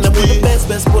know I wanna be the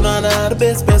best banana, the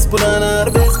best banana,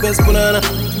 the best banana.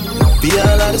 Be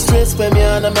all of the streets where me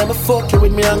on, I'ma fuck you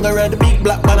with me and go ride the big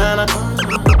black banana.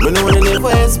 Me no wanna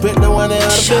never expect no one are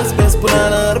the best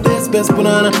banana, the best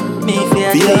banana.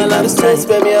 Be all of the streets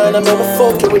where me on, I'ma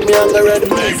fuck you with me and go ride the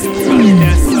big.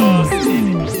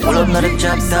 Pull up not a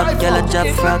job top, girl a job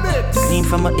frog. Clean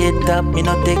from a head top, me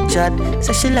no take chat.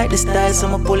 Say she like the style, so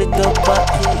I'ma pull it up back.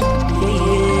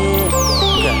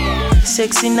 Yeah.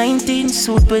 Sexy 19,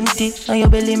 suit 20, and your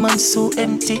belly man so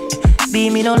empty. Be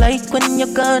me no like when you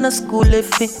gone to school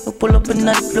left me. You pull up in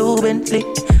that blue Bentley.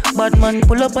 Bad man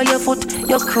pull up on your foot,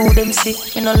 your crew them see.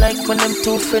 Me no like when them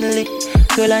too friendly.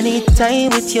 Girl I need time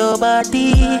with your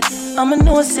body. I'ma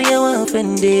know say you want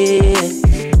offended.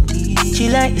 She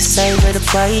like the size of the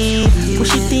pipe.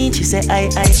 Push it in, she say I.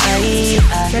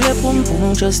 Tell her boom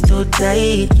boom just too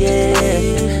tight,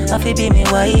 yeah. I feel be me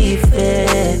wife,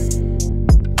 yeah.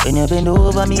 When you bend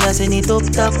over me, I send it up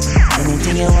top.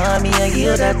 Anything you want me, I give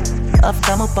you that.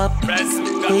 After my pop.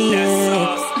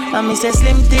 yeah. And me say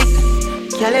slim thick,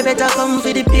 girl you better come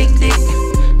for the big dick.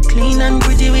 Clean and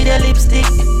pretty with your lipstick.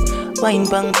 Wine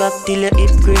bang back till your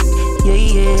hip grip. Yeah,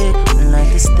 yeah,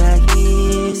 like the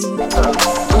staggies.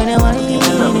 When I wine,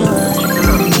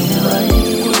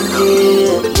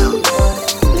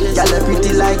 Girl, you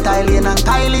pretty like Tylian and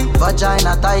Kylie.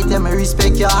 Vagina tight, yeah, me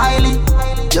respect you highly.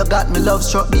 You got me love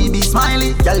struck, BB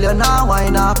smiley. Girl, you now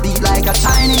wine up, beat like a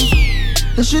tiny.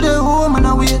 You should have home and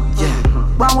I wait, yeah.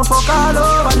 Mama fuck all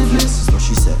over the place, so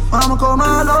she said. Mama come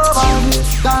all over me.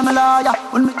 Call me lawyer,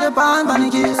 when me the pan on the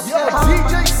case.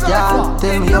 Yeah,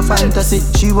 tell me your fantasy.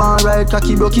 She want ride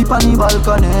cocky broke up on the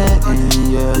balcony.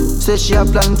 Yeah, say she a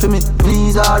plan for me.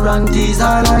 Please her and tease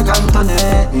her like Anthony.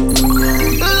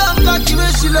 Yeah, love cocky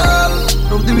where she love.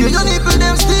 Love the way your nipple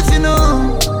them stiff, you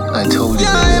know. I told you,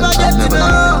 yeah, baby, I'm never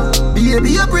leaving. Baby,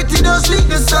 you're pretty, don't sleep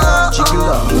the sun.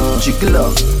 Jiggle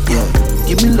love, yeah.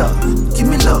 Give me love,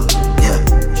 yeah.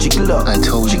 Jiggle up, I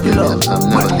told you, baby, I'm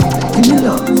never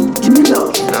leaving. Give me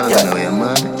love, I know you're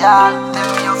mad. Yeah, tell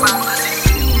me your fantasy.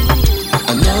 I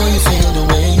know you feel the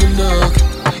way you look.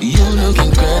 You look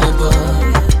incredible.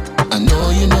 I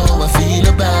know you know I feel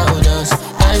about us.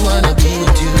 I wanna be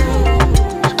with you.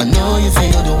 I know you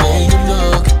feel the way you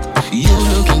look. You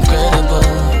look incredible.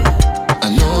 I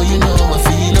know you know I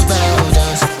feel about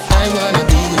us. I wanna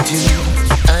be with you.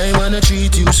 I wanna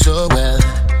treat you so well.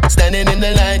 Standing in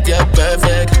the light, you're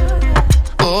perfect.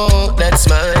 Oh, that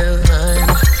smile,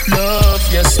 love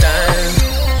your style.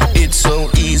 It's so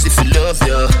easy to love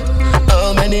you.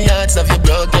 How many hearts have you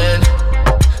broken?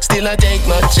 Still I take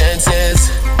my chances,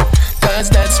 cause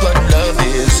that's what love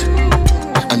is.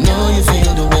 I know you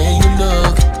feel the way you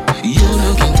look. You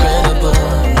look incredible.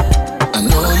 I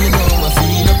know you know I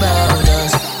feel about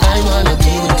us. I wanna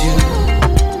be with you.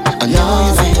 I know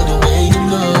you feel the way you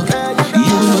look.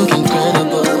 You look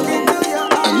incredible.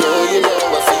 I know you know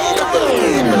I feel about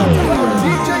you.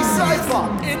 DJ Syfer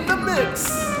in the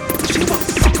mix.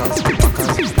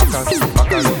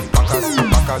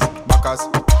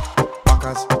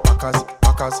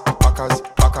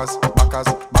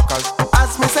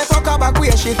 As me say fuck her back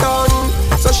where she done.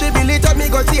 So she believe that me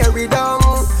go tear it down.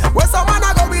 Where some man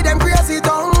a go with them crazy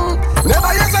tongue.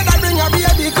 Never you said that bring a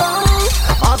baby come.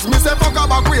 As me say fuck her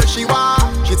back where she want.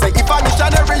 She say if a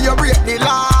missionary you break the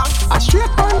law. A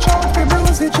straight punch out fi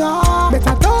bruise the jaw.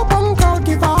 Better don't punk out,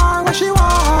 give her what she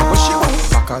want. What she want?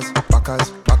 Backers.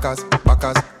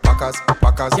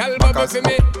 Y'all bubble for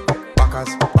me.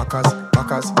 Backers.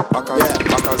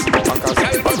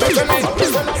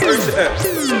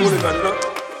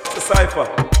 Syfer,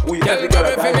 we have to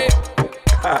double for me.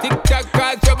 Tick-tock,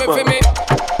 call trouble for me.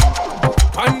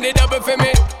 On the double for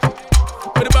me.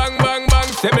 With the bang, bang, bang.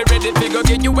 Say me ready to go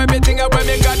get you everything I want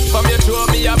me got. From you show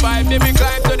me a vibe, baby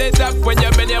climb to the top. When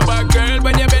you bend your back, girl,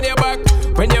 when you bend your back.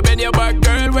 When you bend your back,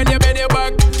 girl, when you bend your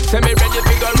back. Say me ready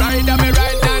to go ride, and me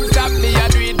ride non-stop. Me a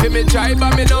do it for me try,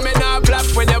 but me know me not flop.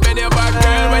 When you bend your back,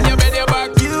 girl, when you bend your back.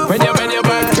 When you bend your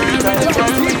back, girl, when you bend your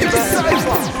back.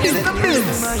 In the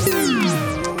mix.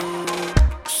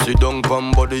 Sit down,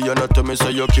 pan body, you not tell me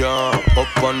say you can't.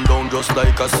 Up and down just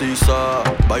like a seesaw.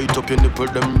 Bite up your nipple,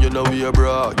 them you know we a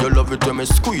bra. You love it when me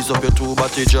squeeze up your two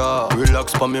body jaw.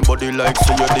 Relax pa me body like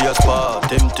say you the spa.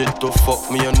 Tempted to fuck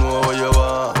me, you know what you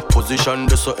want. Position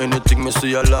this so anything me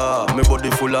see a law. Me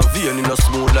body full of vein in a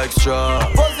smooth like straw.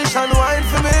 Position wine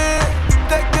for me.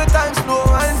 Take your time, slow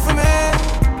wine for me.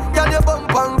 Girl, your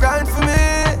bump and grind for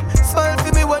me. Smile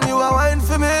for me when you are wine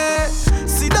for me.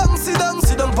 Sit down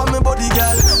for me body,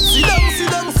 girl. Sit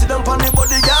down for me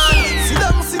body, girl. Sit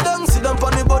down for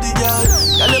me body, girl.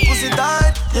 Girl, your pussy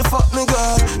tight, you fuck me,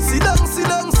 girl. Sit down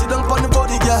for me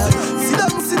body, girl. Sit down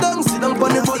for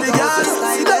me body, girl.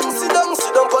 Sit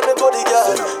down for me body,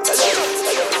 girl.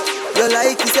 You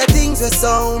like to say things you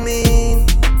so mean.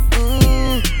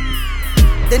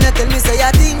 Then you tell me say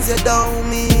your things you don't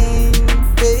mean,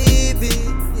 baby.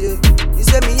 Yeah. You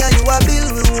say me and you a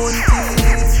build with one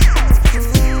piece.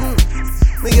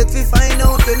 Me get to find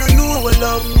out when you know what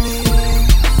love me.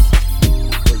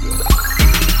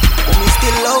 Me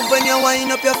still love when you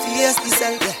wind up your face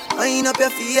self. Yeah. Wind up your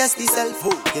face self.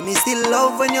 Yeah, me still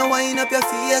love when you wind up your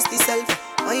face self.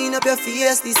 Wind up your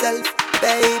face self,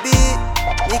 baby.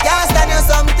 Me can't stand you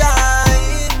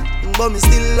sometime, but me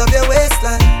still love your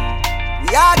waistline.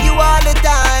 We argue all the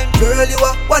time, girl. You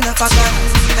are one of a kind.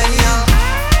 Anyhow,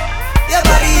 your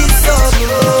body is so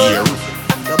good.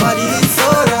 Your body is so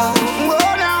right.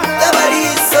 Your body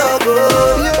is so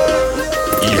good.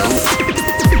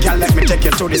 Girl, let me take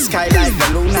you to the sky like the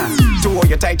Luna. To hold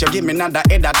you tight, you give me another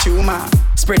head of tumor.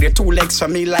 Spread your 2 legs for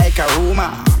me like a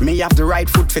rumor. Me have the right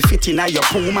foot for fit in your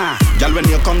Puma. Girl, when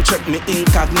you come check me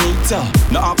incognito.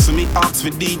 No ask for me, ask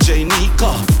for DJ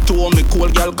Nika. To all me cool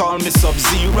girl, call me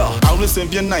Sub-Zero. I will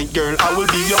save your night, girl, I will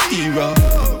be your hero.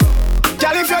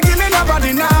 Girl, if you give me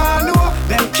nobody now, no,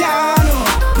 then can't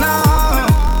no.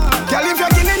 Girl, if you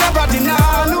give me nobody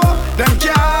now, no, then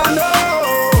can't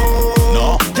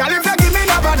no. Girl, if you give me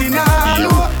nobody now,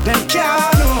 no, then can't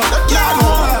no.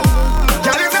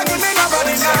 Girl, if you give me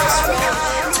nobody now.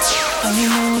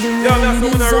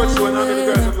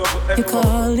 You're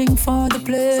calling for the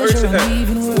pleasure and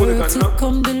even work to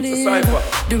come deliver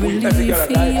the relief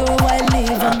for you while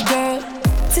living, girl.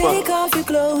 Take off your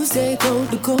clothes, take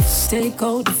out the cuffs, take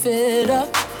out the feather.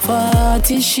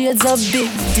 40 shades of big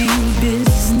deal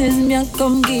business, me I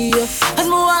come give you. As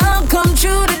me walk come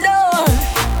through the door,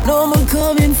 no more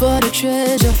coming for the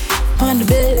treasure. On the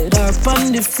bed or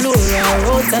on the floor or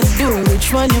out the door,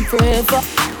 which one you prefer?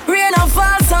 Rain or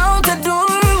fall out the door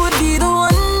would be the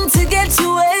one to get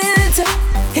you wet.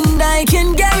 And I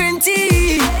can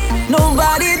guarantee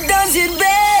nobody does it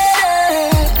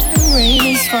better. Rain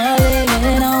is falling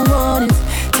and I want it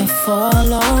to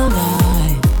fall all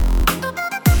night.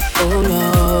 Oh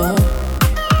Lord.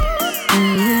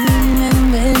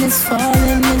 And when it's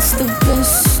falling, it's the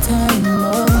best time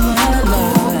of my life.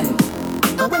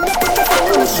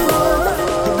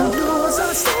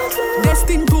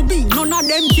 Destined to be, none of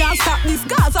them can stop this.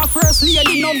 Gaza first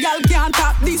lady, no girl can't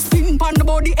tap this. Pin pan the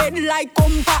body head like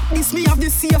compact. This me have the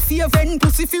safe event,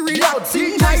 pussy fi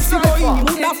relaxing. Nice to go in,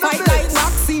 woulda fight like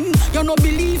vaccine. You no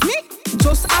believe me?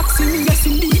 Just ask me, yes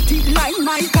he beat it like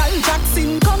Michael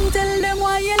Jackson. Come tell them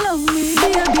why you love me,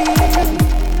 baby.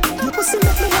 You pussy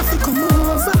make me have to come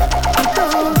over. I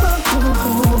don't want to go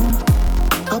home.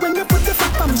 But when you put the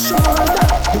foot on my shoulder,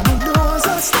 the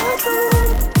bulldozer start from.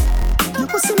 You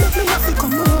pussy make me have to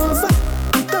come over.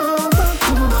 I don't want to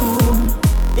go home.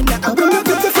 But when you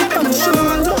put the foot on my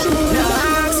shoulder,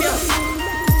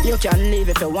 you can live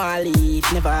if you want leave.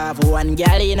 Never have one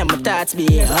girl in my thoughts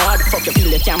be. How the fuck you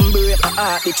feel you can break my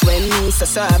heart, bitch, when me so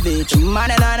savage.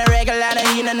 Man and on a regular,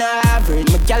 and you know average.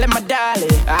 My girl and my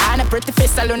darling, and a pretty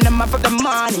face alone, them up of the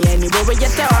money. Anyway, we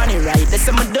get on it right, that's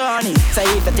my donny. So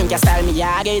if you think you style me,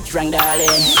 I get wrong, darling.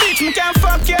 Bitch, me can't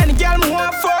fuck you, any girl me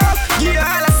want fuck. Give you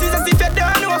all the scissors if you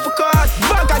don't know for cause.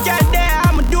 Bunk a girl there,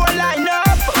 I'ma do a line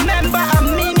up. Remember, I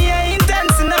mean, you ain't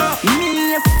intense enough.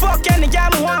 Me fuck any girl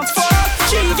me want fuck.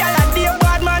 She got a dear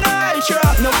bad man, I'll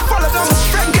truck. No follow them,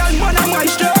 friend girl, man, I'm one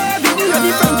strap.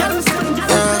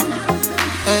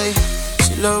 Hey,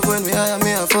 she love when we hire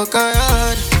me, I fuck her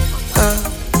hard.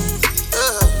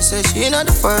 She said she not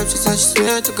the vibe, she said she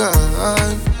swear to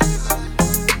God.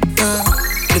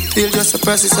 The pill just a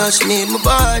process, so she need my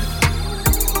body.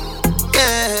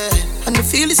 Yeah, and I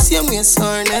feel the same way, so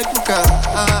her neck my car.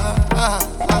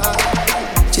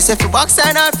 She said for box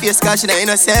on her face, cause she not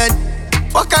innocent.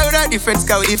 Fuck her with a different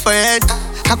scout different.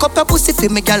 Cock up her pussy for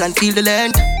me, girl, and feel the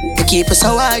length. Me keep her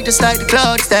so high, just like the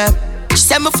clouds, them. She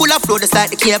said me full of flow, just like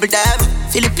the cable dam.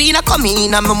 Filipina come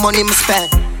in, and my money me spend.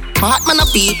 My heart man, I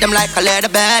beat them like a leather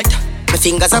bed. My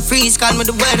fingers are freeze, call me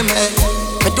the weatherman.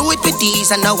 Me do it with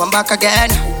these, and now I'm back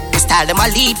again. My style them, I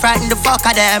lead, frighten the fuck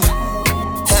of them.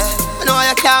 I know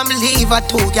I can't believe I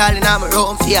two girl in my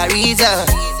room for a reason.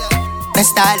 My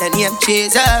style and name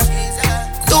chaser.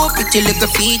 Two pretty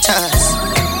little features.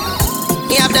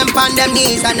 Me have them on them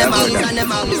knees and them out. Yeah,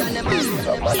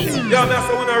 that's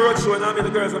the one I wrote show and I mean the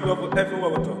girls I'm love everywhere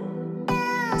with her.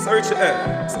 So Richard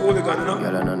L, it's hooligan, you know?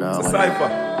 It's a Syfer.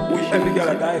 We every girl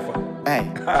a die for. Hey,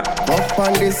 up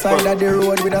on this side of the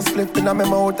road with a split in my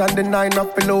mouth and the 9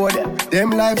 up below. Them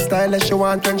lifestyle that she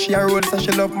want when she a road, so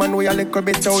she love man we a little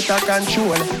bit out of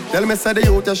control. Tell me say the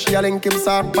youth that she a link him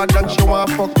soft bad and she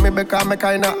want fuck me because me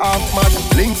kinda half mad.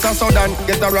 Links are sudden,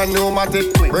 get her a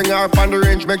pneumatic. Bring her up on the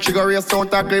range, make she go race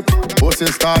out a clip. Pussy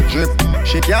start drip,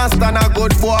 she can't stand a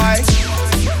good boy.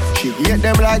 She hate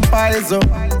them like pies up.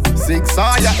 6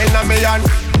 fire in a million.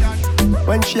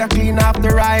 When she a clean off the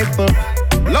rifle.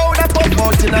 Load up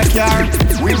out in a car.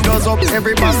 Windows up,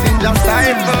 every passenger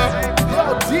Syfer.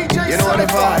 You know what the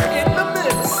vibe.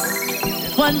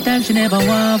 One time she never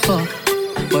want fuck,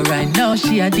 but right now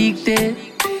she addicted.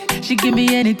 She give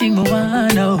me anything I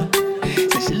want now.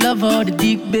 Say she love all the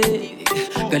dick big.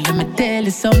 Girl, let me tell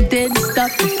you something.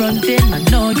 Stop the front end, I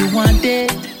know you want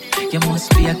it. You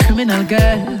must be a criminal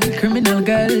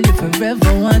girl, you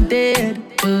forever wanted.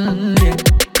 Yeah.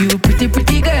 You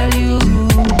pretty girl, you.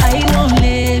 I won't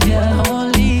leave you,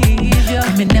 I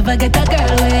may never get a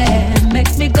girl where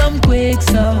makes me come quick,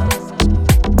 so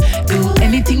do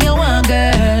anything you want,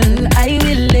 girl, I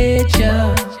will let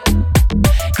you.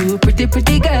 You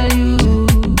pretty girl, you.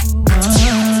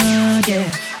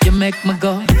 make me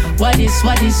go. What is,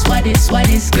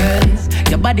 girl?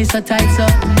 Your body so tight, so.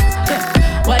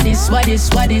 What is,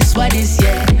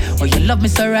 yeah? Oh, you love me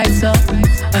so right, so.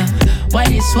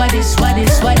 What is, girl?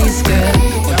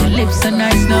 Your lips are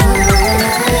nice, no.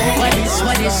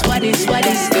 What is,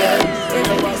 girl?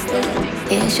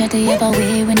 Yeah, shut the ever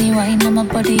way when you whine on my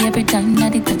body every time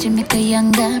that it touch you make a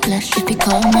young guy blush. If you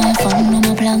call my phone, all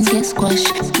my plans get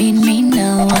squashed. Me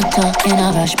now, I talk in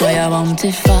a rush. Boy, I want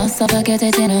it fast, I forget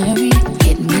it in a hurry.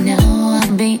 Hit me now,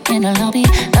 I'll be in a lobby.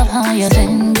 Love how you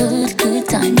been, good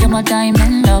time. You're my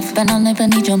diamond love, and I'll never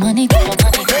need your money.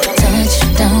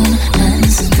 Touchdown,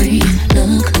 hands free,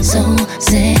 look so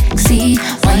sexy.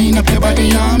 Wind up your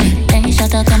body on me. Hey,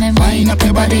 shut up, come and wind up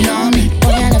your body on me.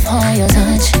 Boy, I love how you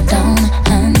touchdown,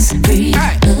 hands free,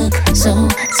 look so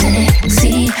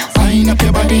sexy. Wind up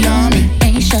your body on me.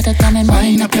 Hey, shut up, come and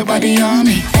wind up your body on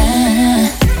me.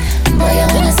 Boy, I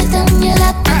wanna sit on your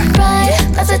lap and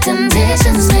ride, 'cause the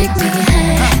temptations make me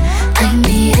high. I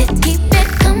need it, keep it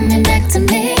coming back to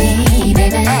me,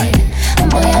 baby.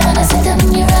 Boy, I wanna sit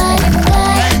on your ride and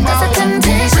ride, 'cause the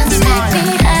temptations make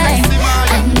me high.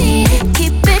 I need it,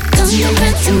 keep it coming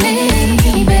back to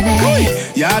me, baby.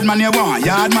 Yard man you want,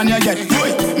 yard man you get.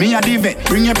 Me a the vet,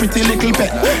 bring your pretty little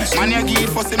pet. Man you give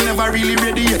for him never really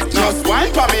ready yet. Just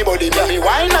wine for me body, me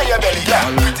wine on your belly.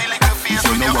 Pretty little face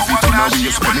when you come out and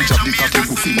shape on the chop the cocky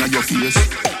pussy in your face.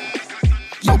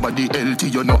 Your body healthy,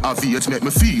 you know have it. Make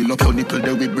me feel up your nipple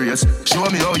there with brace. Show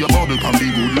me how your bubble can be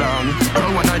good long.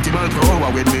 Power 90 miles per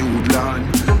hour with me woodland.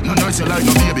 No nurse you like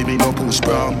no baby, me no push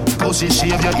prom. Pussy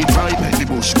shave you, it right, make me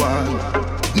bush one.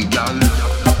 Girl,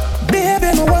 baby,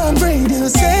 no one breathe, you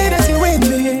say that you with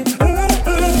me.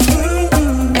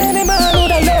 Any man who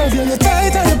that love you, you're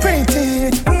tight and you're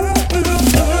pretty.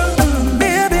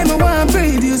 Baby, no one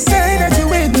breathe, you say that you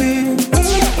with me.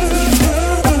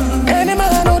 Any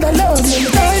man who that love you,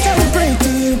 you're tight and you're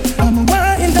pretty. I'm a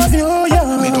one interview,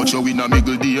 yeah. me touch you in a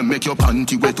miggle day, make your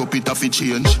panty wet up, it have to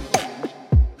change.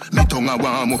 Me tongue a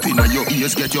warm up inna your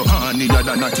ears, get your hornier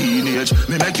than a teenage.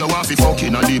 Me make you want fi fuck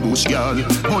inna the bush, girl.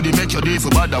 How they make you day for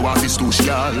bad, I want fi stoosh,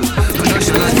 girl. You know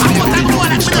she like me, baby, you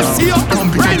bitch, girl. Come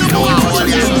pick up the whole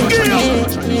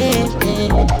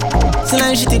So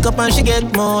now she take up and she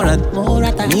get more at.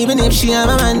 And even if she have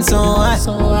a man, so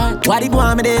what? What it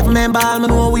want me there for me ball? Me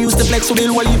know we used to flex, so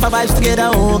we'll wall if I vibes together,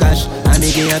 oh gosh. I'm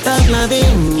making a top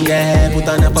loving, yeah. Put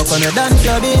on a fuck on a dance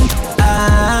clubbing.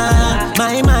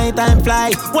 My time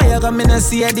fly. Why you come in and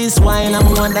see this while I'm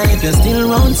wondering if you're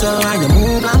still around, so you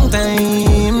move long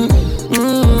time.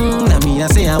 Now me I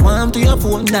say I want to your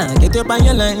phone, now get up on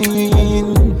your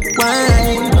line.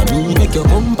 Why? I mean make your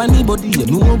company body, you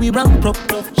know we ramp up.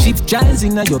 Shift jazz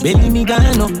in your belly, me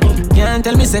gone up. Can't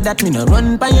tell me say that me no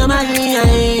run by your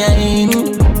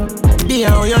mind. Be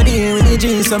how you deal with the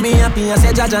G, so me happy I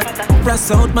say Jaja.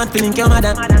 Press out mad feeling your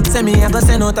mother. Say me I go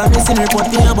send out a missing report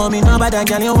to you, but me no bother.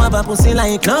 Girl you have a pussy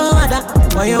like no other.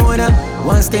 Why you wanna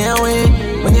want stay away?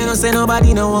 When you don't say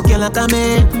nobody no walk you like a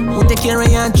man. Who take care of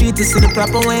you and treat you the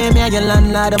proper way? Me and your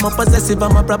landlord, I'm a possessive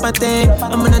of my property.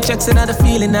 I'm gonna check so that the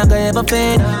feeling I go ever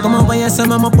fade. Come over here,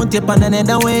 son, I'ma put you on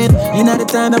another wave. You know the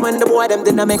time when the boy them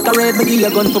didn't make a raid. But you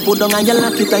gun for put down and you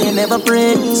lock it and you never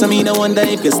pray. So me no wonder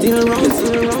if you're still wrong.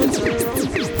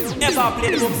 Never play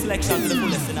the boom selection to the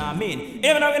fullest, you know what I mean?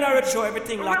 Even though we not show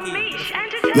everything lucky.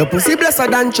 Your pussy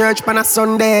blessed than church pan a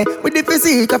Sunday. With the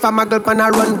physique of a muggle pan a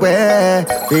runway.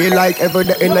 Feel like every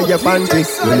day in your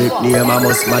panties. You lick name a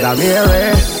must Madam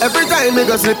Mary. Every time we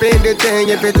go slip in the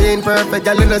thing, everything perfect,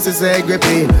 girl, you know she say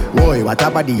gripping. Boy, what a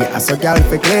body, yeah, so girl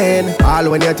fi clean. All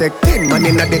when you take 10 man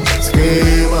in a dick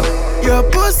scream. Your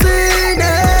pussy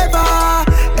never,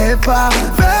 ever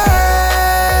fail.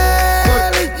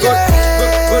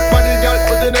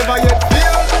 Never yet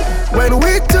feel. When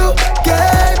we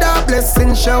together,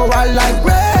 blessings shower like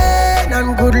rain.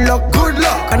 And good luck,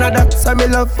 and that's why me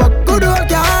love for good old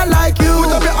girl like you.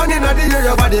 Put up your hand in the air,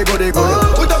 your body good.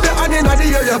 Put up your hand in the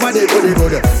air, your body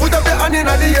good. Put up your hand in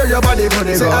the air, your body good.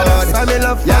 Say that's why me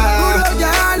love for good old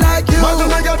girl like you. Man,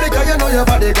 don't girl because you know your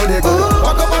body good.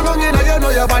 Walk up along in you know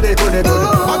your body good. Man,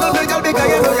 don't girl because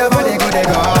you know your body good.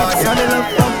 That's why me love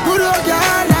for good old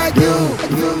girl like you.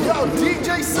 Yo,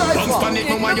 DJ Syfer. Bounce pan it,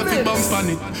 mama, you fi bounce pan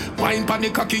it. Wine pan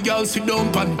it, cocky girl, sit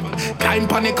down pan it. Climb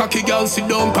pan it, cocky girl, sit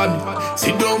down pan it.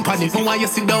 Sit down pan it, mama, you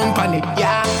sit down pan it.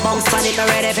 Yeah, bounce pan it,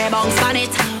 ready for bounce pan it.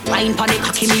 Wine pan it,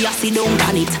 cocky me, you sit down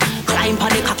pan it. Climb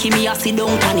on the cocky, me a sit down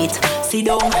on it. Sit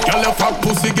down. Girl, your fat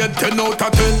pussy get 10 out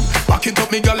of 10. Back it up,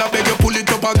 me girl, I beg you pull it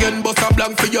up again. Bust a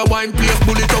blank for your wine, please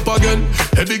pull it up again.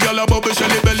 Every girl a bubble,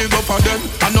 shelly belly go for them.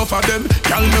 Enough of them,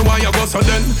 girl, me why you go so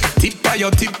then. Tip by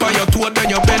your toe, then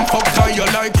you bend. Fuck tie you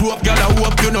like rope, girl, I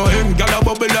hope you know him. Girl, a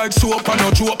bubble like soap, and no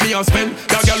choke me a spend.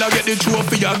 That girl, I get the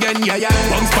trophy again, yeah, yeah.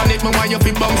 Bounce pan it, me why you fi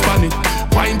bounce pan it.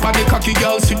 Wine pan the cocky,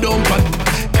 girl, sit down pan it.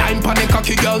 Climb pan the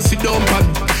cocky, girl, sit down pan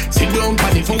it. Sit down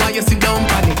pan it, for why you sit down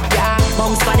pan it, yeah.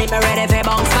 Bounce pan it, me ready for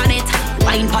bounce pan it.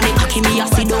 Wine pan the cocky, me a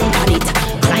sit down pan it.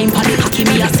 Climb pan the cocky,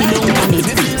 me a sit down pan it.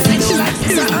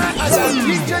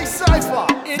 DJ Syfer.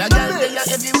 The girl they are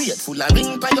heavyweight, full of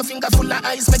ring by your finger, full of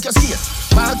ice, make you skate.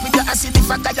 Walk with your acid if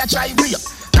a guy a try rape.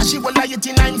 Now she will lie it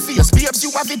in 9 face. Babes,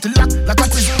 you have it locked like a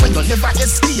prison where you never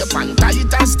escape. And tight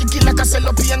and sticky like a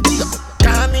cellophane tape.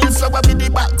 Come in flower with the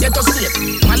back, get us straight.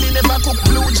 Molly never cook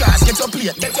blue jars, get your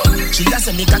plate, get up. She has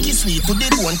a make a kiss sweet to the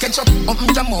bone, catch up. Open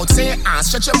your mouth, say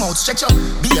stretch your mouth, stretch up.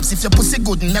 Babes, if your pussy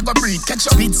good, never breathe, catch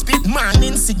up. Spit man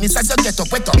in sickness as you get up,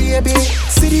 wet up. Baby,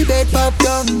 see the bed pop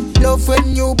down. Love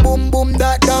when you boom boom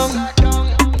that down.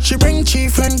 She bring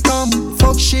chief and come.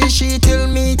 Fuck she till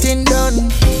meeting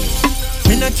done.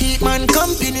 Me not keep man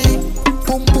company.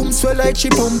 Pum pum swell like she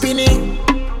pumping it.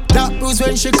 That bruise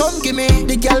when she come give me.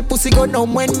 The girl pussy go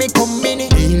numb when me come in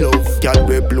it. Me love girl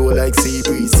we blow like sea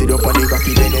breeze. Sit up on the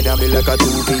cocky then and me like a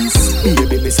 2-piece.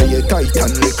 Baby me say you tight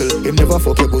and little. Him never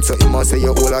fuck you good so him a say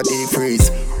you all a deep freeze.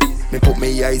 Me put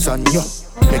me eyes on you.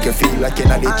 Make you feel like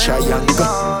you're in the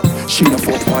triangle. She the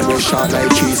fuck man, you shot like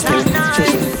cheese too.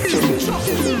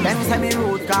 Them say me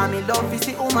rude, call me love is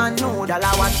the woman nude. All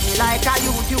I want me like a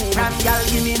YouTube. Ram girl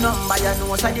give me number, you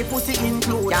know so the pussy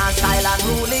include. Can't style and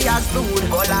rule as food.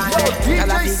 Hold on there,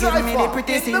 girl I give me the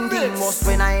pretty sing thing. Most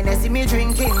when I see me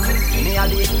drinking. Me a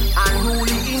the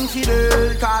unruly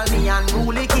infidel. Call me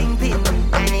unruly kingpin.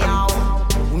 Anyhow,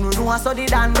 you know I saw the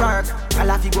dan work.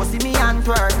 Girl I fi go see me and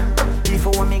twerk.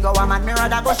 Before me go a man, me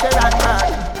rather go share and work.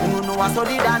 You know I saw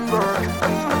the dan work.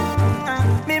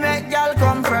 Me make girl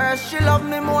come first. She love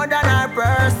me more than her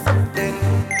purse. Then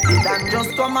the dan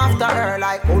just come after her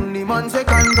like only man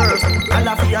second verse. Girl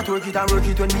I fi a twerk it and work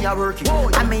it when me a work it.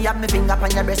 And me have me finger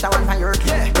on your breast, I want for your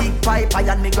key. Big pipe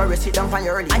and me go rest it down for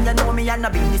your early. And you know me and a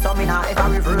beanie so me nah ever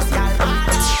reverse y'all.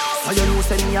 So you know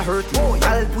say me a hurt you.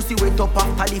 Y'all pussy wet up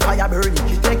after the fire burning.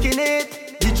 She taking it.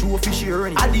 The trophy she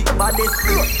earning. I the baddest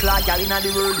blood clot girl inna the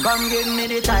world. Come give me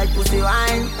the tight pussy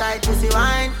wine, tight pussy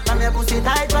wine. Come your pussy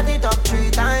tight, put it up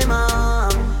 3 times,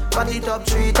 put it up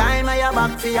 3 times. I your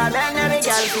back for your bend, every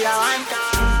girl for your one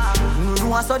time. You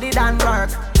know I saw the dan work.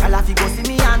 Girl I fi go see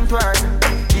me and twerk.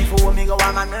 Before me go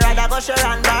a man, me rather go share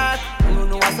and back. You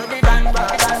know I saw the dan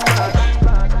work.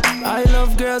 I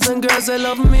love girls and girls they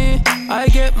love me. I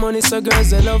get money so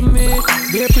girls they love me.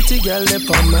 Be a pretty girl they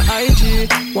on my IG.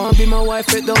 Want be my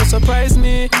wife it don't surprise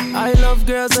me. I love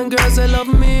girls and girls they love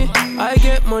me. I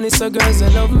get money so girls they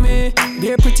love me.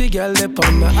 Be a pretty girl they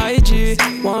on my IG.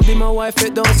 Want be my wife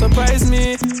it don't surprise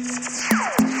me.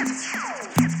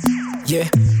 Yeah,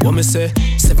 what me say?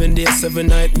 7 days, 7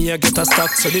 nights, me I get a stack.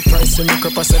 So the price me make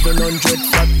up a 700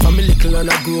 flat. For me little and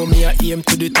I grow, me I aim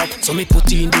to the top. So me put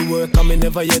in the work and me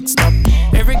never yet stop.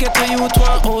 Every ghetto youth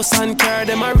want house and car.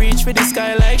 Them I reach for the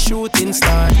sky like shooting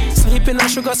star. Sleeping on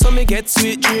sugar so me get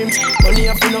sweet dreams. Money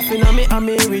have enough in me and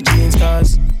me rich jeans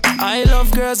cars. I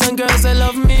love girls and girls they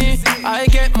love me. I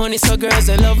get money so girls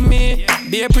they love me.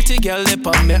 Be a pretty girl they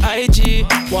on me IG.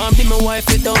 Want be my wife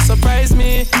it don't surprise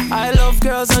me. I love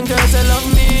girls and girls they love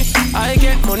me. I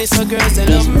get money so girls they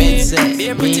love me. Be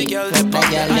a pretty girl they on me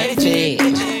IG.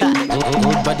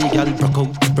 Good body girl broke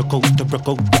out. Good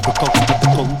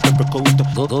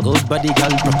body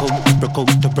girl broke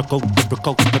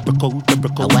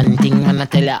out. One thing I'ma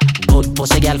tell ya, good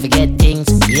pussy girl forget things.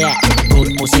 Yeah,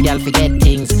 good pussy girl forget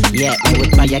things. Yeah, we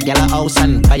would buy a girl a house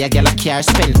and buy a girl a car,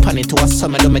 spend money to a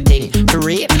summer do me thing. For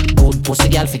real, good pussy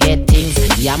girl forget things.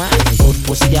 Yeah man, good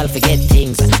pussy girl forget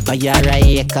things. Buy her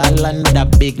a acre land with a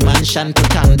big mansion,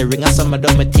 put on the ring of summer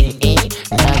do me thing.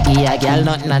 Nah give a girl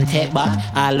nothing and take back.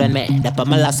 All when me that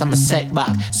my last I'm a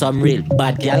setback. Some real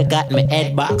bad girl got me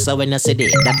head back. So when you see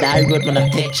that I good when I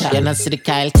take shot. You not see the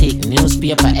Kyle tick,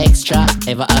 newspaper extra.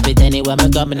 Ever have it anywhere me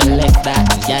go me no left that.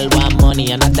 Girl want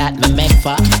money and that me make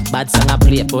for. Bad song I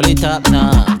play, pull it up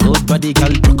now. Good body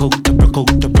girl broke out. They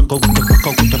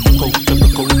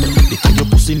tell your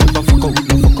pussy never fuck out.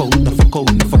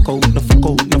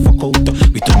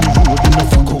 We tell you road and no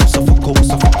fuck out.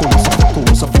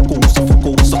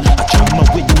 I try my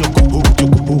way, you go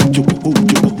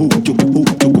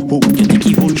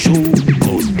evil show.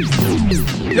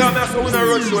 Yeah, that's when I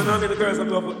rush you and I need the girls up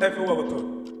to everywhere we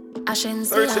come. Ashen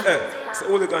Search Silla. it. It's the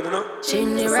hooligan, you know?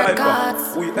 Shinny Syfer.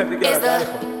 Records. We every girl Is the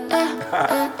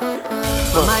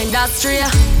Syfer. my industry,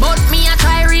 but me I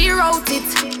try rewrote it.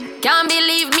 Can't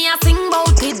believe me I sing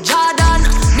about it, Jordan.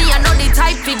 Me I know the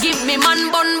type to give me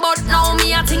man bun, but now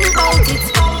me I think about it.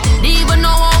 Even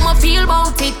know how I feel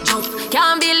about it. Just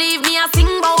can't believe me I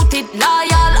sing about it,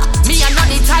 loyal. Me I know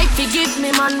the type to give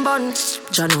me man bun.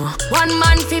 Jano. 1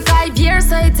 man for 5 years,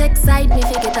 so it excite me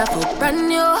to get a foot brand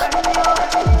new.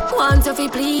 Want to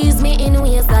please me in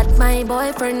ways that my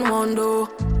boyfriend won't do.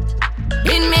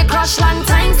 Been me crush long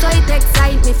time, so it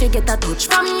excite me to get a touch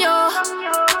from you.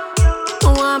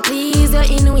 Want please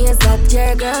you in ways that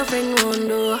your girlfriend won't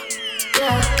do.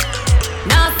 Yeah.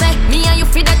 Now say, me and you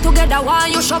fit that together. While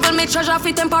you shovel me treasure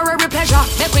for temporary pleasure.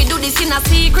 Make we do this in a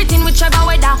secret in whichever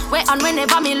weather. Where and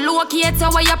whenever me locate you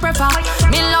where you prefer.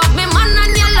 Me love me man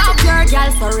and you love your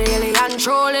girl. So really and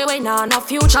truly we know no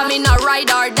future. Me no ride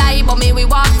or die, but me we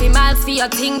walk for miles for your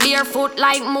thing barefoot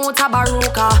like Mota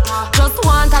Baruka. Just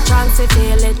want a chance to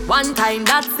feel it. One time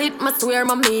that's it, me swear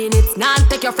me mean it. Not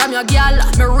take you from your girl.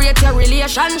 Me rate your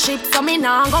relationship, so me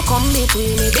nah go come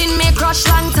between it. Been me crush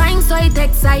long time, so it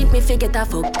excite me figure a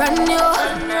fuck brand new.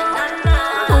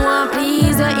 Want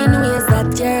please you in ways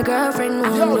that your girlfriend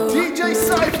won't do. Yo, DJ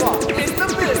Syfer, it's the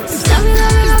mix. Love it,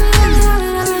 love it, love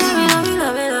it,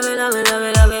 love it, love it, love it, love it, love it, love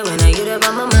it, love it. When I get up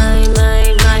on my mind,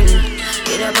 mind, mind.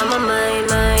 Get up on my mind,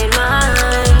 mind, mind.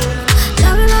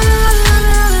 Love it, love it, love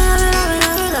it,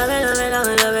 love it, love it, love it, love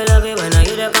it, love it, love it, love it. When I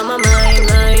get up on my mind,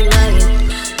 mind, mind.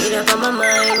 Get up on my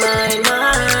mind, mind,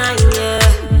 mind.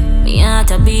 Yeah. Me had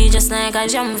to be just like a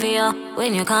jump for you.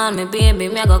 When you call me baby,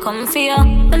 me go come for you.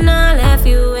 But I left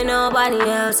you with nobody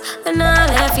else. And I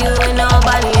left you with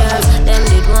nobody else. Them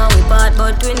did want we part,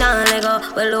 but we not let go.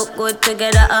 We look good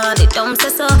together, all the dumb say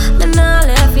so. But I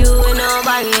left you with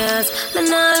nobody else. But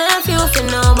I left you for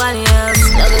nobody else.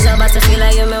 Love is about to feel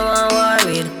like you me want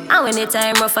worried. And when the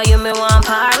time rough for you me want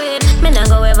par with. Me not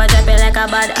go ever drop it like a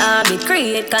bad habit.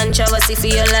 Create controversy for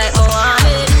you like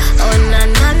Mohammed. Oh na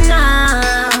na na.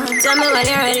 Tell me when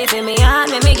you're ready for me heart,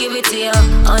 let me give it to you.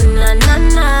 Oh na na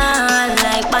na.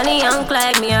 Like Bonnie and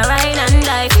Clyde, me a ride and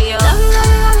die for you. Love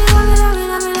it, love it,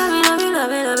 love it, love it,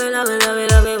 love it, love it, love it, love it, love it,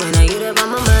 love it. When I get up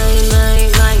on my mind, mind,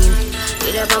 mind.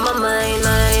 Get up on my mind,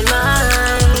 mind,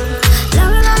 mind. Love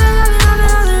it, love it, love it,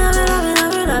 love it, love it,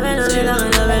 love it, love it, love it,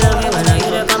 love it, love it, love it, love it. When I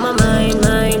get up on my mind,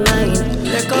 mind, mind.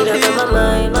 Get up on my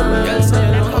mind, my mind.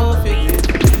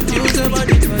 Use your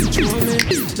body to control me.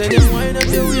 Then you wind up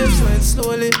your waistline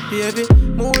slowly, baby.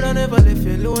 More than ever if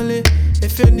you're lonely.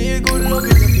 If you need good love,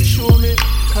 you have to show me.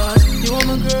 Cause you are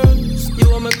my girl, you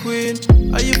are my queen.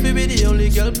 Are you fi be the only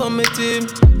girl on my team?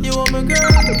 You are my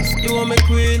girl, you are my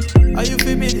queen. Are you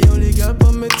fi be the only girl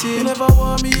on my team? You never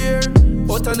want me here,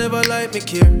 but I never like me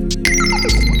care.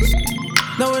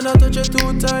 Now when I touch you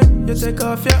 2 times, you take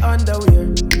off your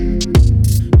underwear.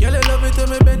 Girl, you love it when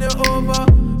me bend you over.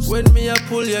 When me I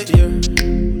pull your ear.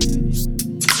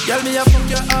 Girl, me I fuck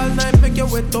you all night, make you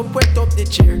wet up the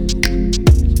chair.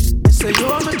 You say you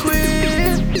are my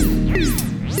queen,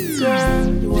 girl.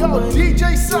 You are my DJ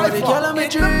Syfer, you are the girl of my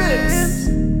dreams.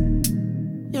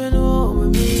 You know what I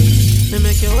mean? Me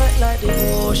make you wet like the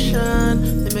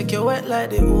ocean. Me make you wet like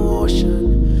the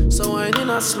ocean. So wine in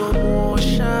a slow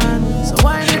motion. So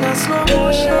wine in a slow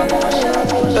motion.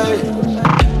 Hey.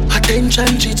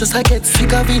 Attention, she just I get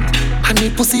sick of it. And me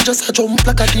pussy just a jump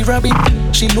like a the rabbit.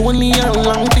 She lonely and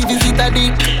long to visit a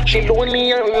dick. She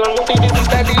lonely and long to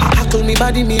visit a dick. Tackle me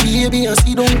body, me baby, and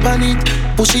see don't panic.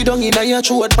 Push it down in your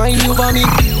throat, find you vomit.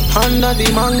 Under the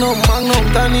magnum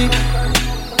tonic.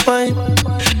 Fine,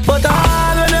 but I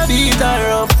gonna beat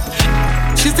her up.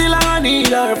 She still a need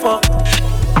her fuck.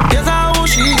 Guess how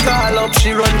she call up.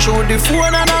 She run through the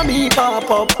phone and a me pop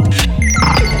up.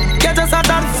 Get us at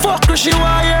that fuck, she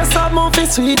want hear some movie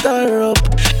sweet her up.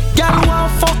 Girl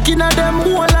want fucking at them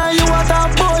whole and you want a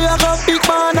boy, you got big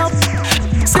man up.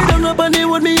 Sit down up and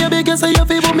with me, you big so you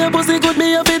feel me pussy good,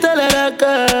 me you feel tell her that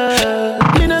girl.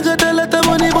 Me not gonna tell her the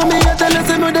money, but me you tell her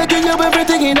say me they give you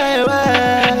everything in the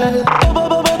world.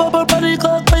 Body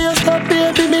cock for you stop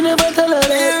baby, me never tell her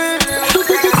that. To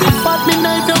pick it up at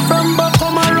midnight, you from back,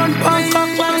 come and run, punk.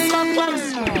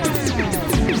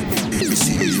 Me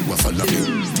see you a follow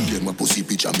me. My pussy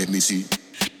picture make me see.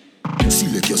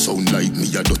 Select your sound like me,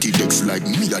 a dirty decks like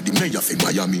me, a the mayor for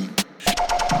Miami.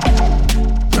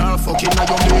 Nah, fucking a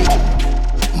your mate.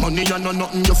 Money and no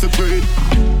nothing you fi bread.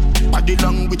 Body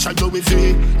language I do with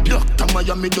it. Doctor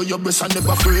Miami do your breast and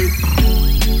never afraid.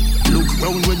 Look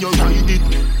round when you ride it.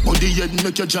 Body head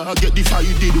make your jaw get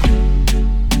divided.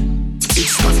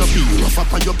 It's gonna be rough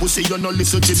up on your pussy, you no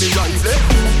listen to me Riley.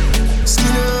 Skin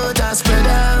out and spread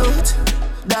out.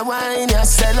 That one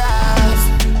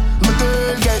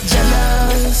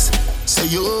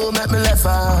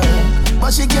far,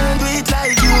 but she can't do it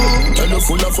like you. Tell you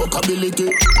full of fuckability,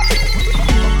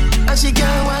 and she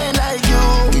can't whine like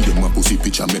you. give them my pussy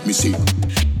picture, make me see.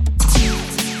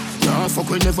 Nah, fuck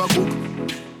we never book.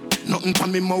 Nothing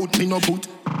from me mouth, me no boot.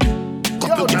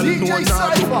 Couple gal know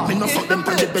nah do. Me no fuck them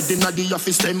from the bed inna the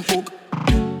office, them hook.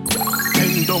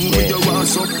 Bend down with your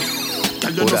ass up.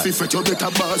 Tell you nothing fret, you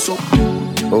better boss up.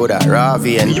 Oh, that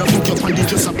Ravi and yeah.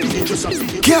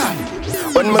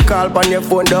 When me call on your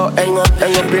phone, don't hang up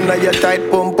in your tight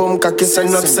pum pum. Cocky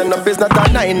send up. It's not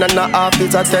a 9 and a half,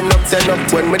 it's a 10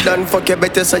 up. When me done fuck you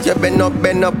better say you bend up.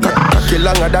 Cocky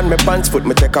longer than me pants foot.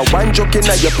 Me take a one joke in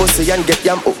your pussy and get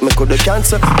yam up. Me coulda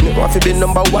cancel. Me want to be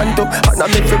number 1 too. And I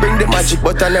make you bring the magic,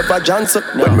 but I never cancel.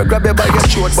 When me grab you by your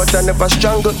throat, but I never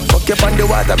strangle. Fuck you on the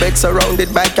water bed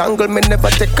surrounded by angle. Me never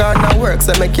take on a work,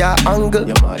 so make your angle.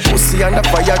 Pussy on the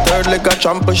fire, third leg a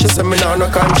trample. She say me nah no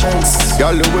conscience.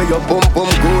 Girl, the way you bum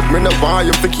good, me no want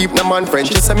you to keep no man friend.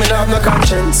 She say me nah have no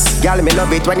conscience. Girl, me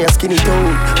love it when you're skinny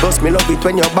too. Plus me love it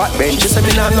when you're backbench. She say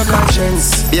me nah have no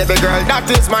conscience. Baby girl, that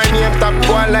is my name. Top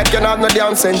one like you nah have no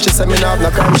damn sense. She say me nah have no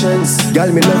conscience.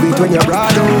 Girl, me love it when you're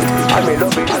broad out. I me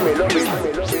love it.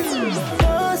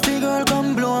 Ask the girl,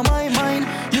 come blow my mind.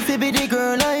 You feel be the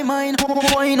girl I mind.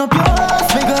 Wind up your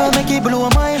ass, me girl, make it blow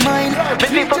my mind.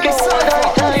 Make me fucking all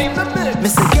that time. Me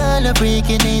say girl, a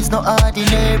freaking is no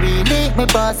ordinary. Make me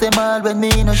pass them all when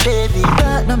me no shady.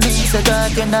 That no mean say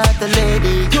that you're not a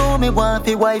lady. You me want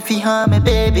fi wifey, ha me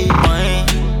baby.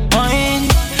 Wine.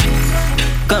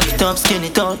 Cock it up, skin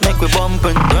it out, make we bump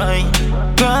and grind.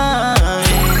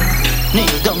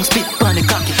 Kneel down, spit on the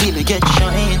cocky till you get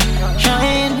shine.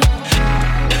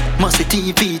 Musty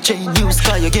TV, chain, new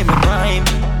sky, you give me prime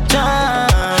time.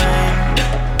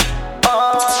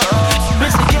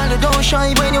 Listen, girl, you don't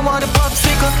shy when you want a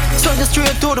popsicle. So you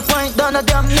straight to the point, down a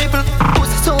damn nipple.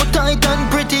 Pussy so tight and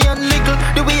pretty and little.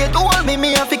 The way it hold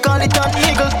me, have to call it a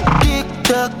niggle. Tick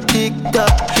tock, tick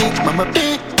tock, tick. Mama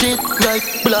beat it like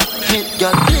black meat.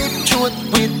 Girl, click throat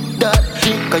with that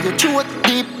dick. Cause you throat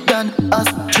deep than a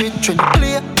street. Trying to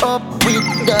play up with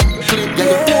that clip. Yeah,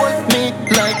 you hold me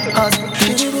like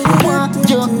hostage. Want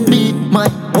you be my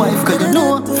wife, cause you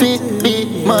know fit be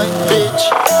my bitch.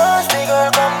 Ask the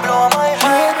girl, come blow my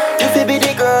mind. You fit be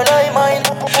the girl I mind.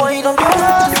 Wind up your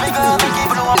ass, the girl, make it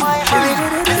blow my mind.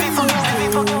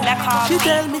 She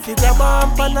tell me to grab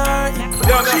up on her.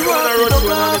 She want to go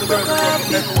off.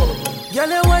 Girl,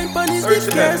 you wine pon his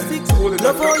stick, girl stick.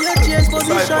 Love how you change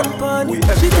position pon it.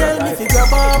 She tell me to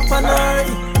grab up on her.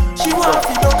 She want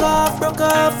to broke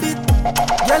off it.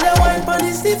 Girl, you wine pon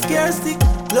his stiff, girl stick.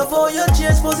 Love how you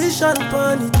change position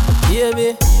pon it. Yeah,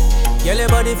 baby. Girl, your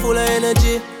body full of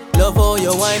energy. Love how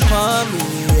you wine pon me.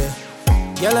 Yeah.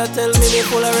 Girl, I tell me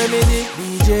full of remedy.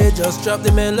 DJ, just drop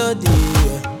the melody.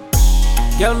 Yeah.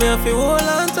 Girl, me have to hold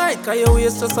on tight. Cause your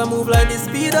waist just a move like the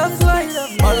speed of light.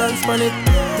 Balance pon it,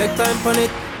 take time pon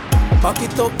it. Back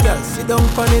it up, girl, sit down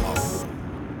pon it.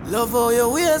 Love how your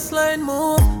waistline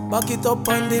move. Back it up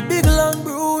on the big long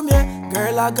broom, yeah.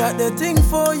 Girl, I got the thing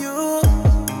for you.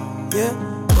 Yeah,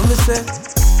 let me say.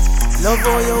 Love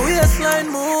how your waistline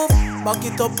move. Back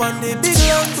it up on the big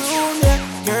long broom, yeah.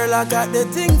 Girl, I got the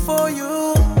thing for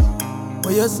you.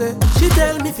 What you say? She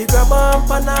tell me fi grab on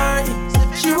pan her hip.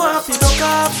 She want fi duck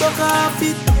off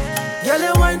it. Girl,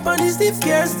 you wine pon the stiff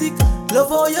gear stick. Love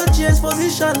how you change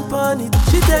position pon it.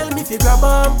 She tell me fi grab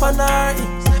on pan her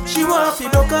hip. She want fi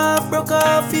duck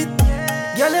off it.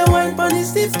 Girl, you wine pon the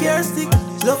stiff gear stick.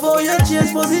 Love how you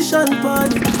change position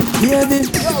pon it. Yeah, baby.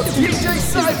 Yo, DJ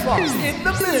Syfer in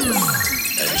the mix.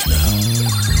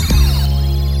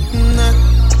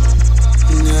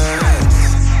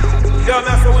 Yo,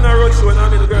 man, so when I road show and I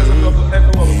meet the girls and love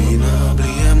everyone.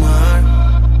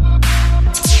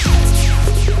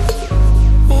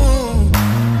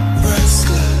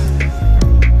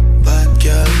 Bad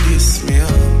girl, kiss me up.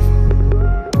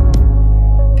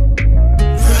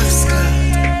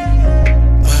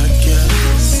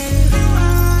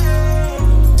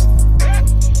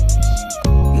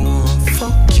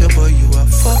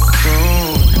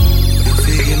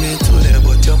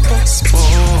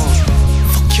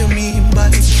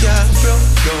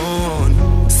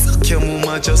 Suck your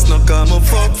mama, just knock on my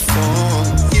fuck phone.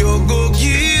 You go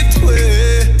get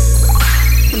way.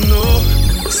 No,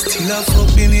 still a fuck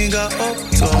the nigga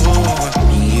uptown.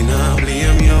 Me nah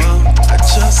blame you, I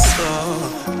just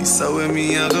saw. This a way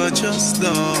me I go just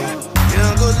know. Me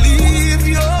I go leave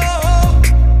you,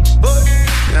 but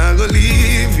me I go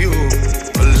leave you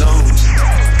alone.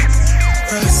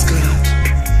 Rascal,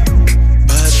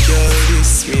 bad girl,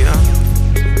 this me up.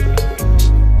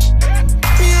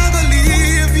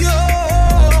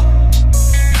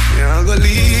 I'm gonna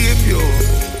leave you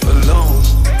alone.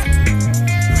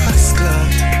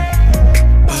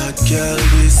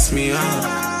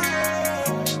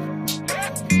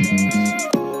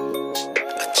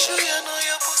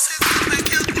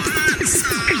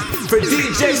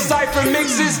 DJ Syfer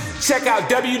mixes, check out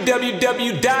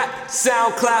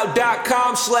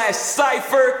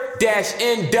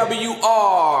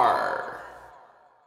www.soundcloud.com/Syfer-NWR.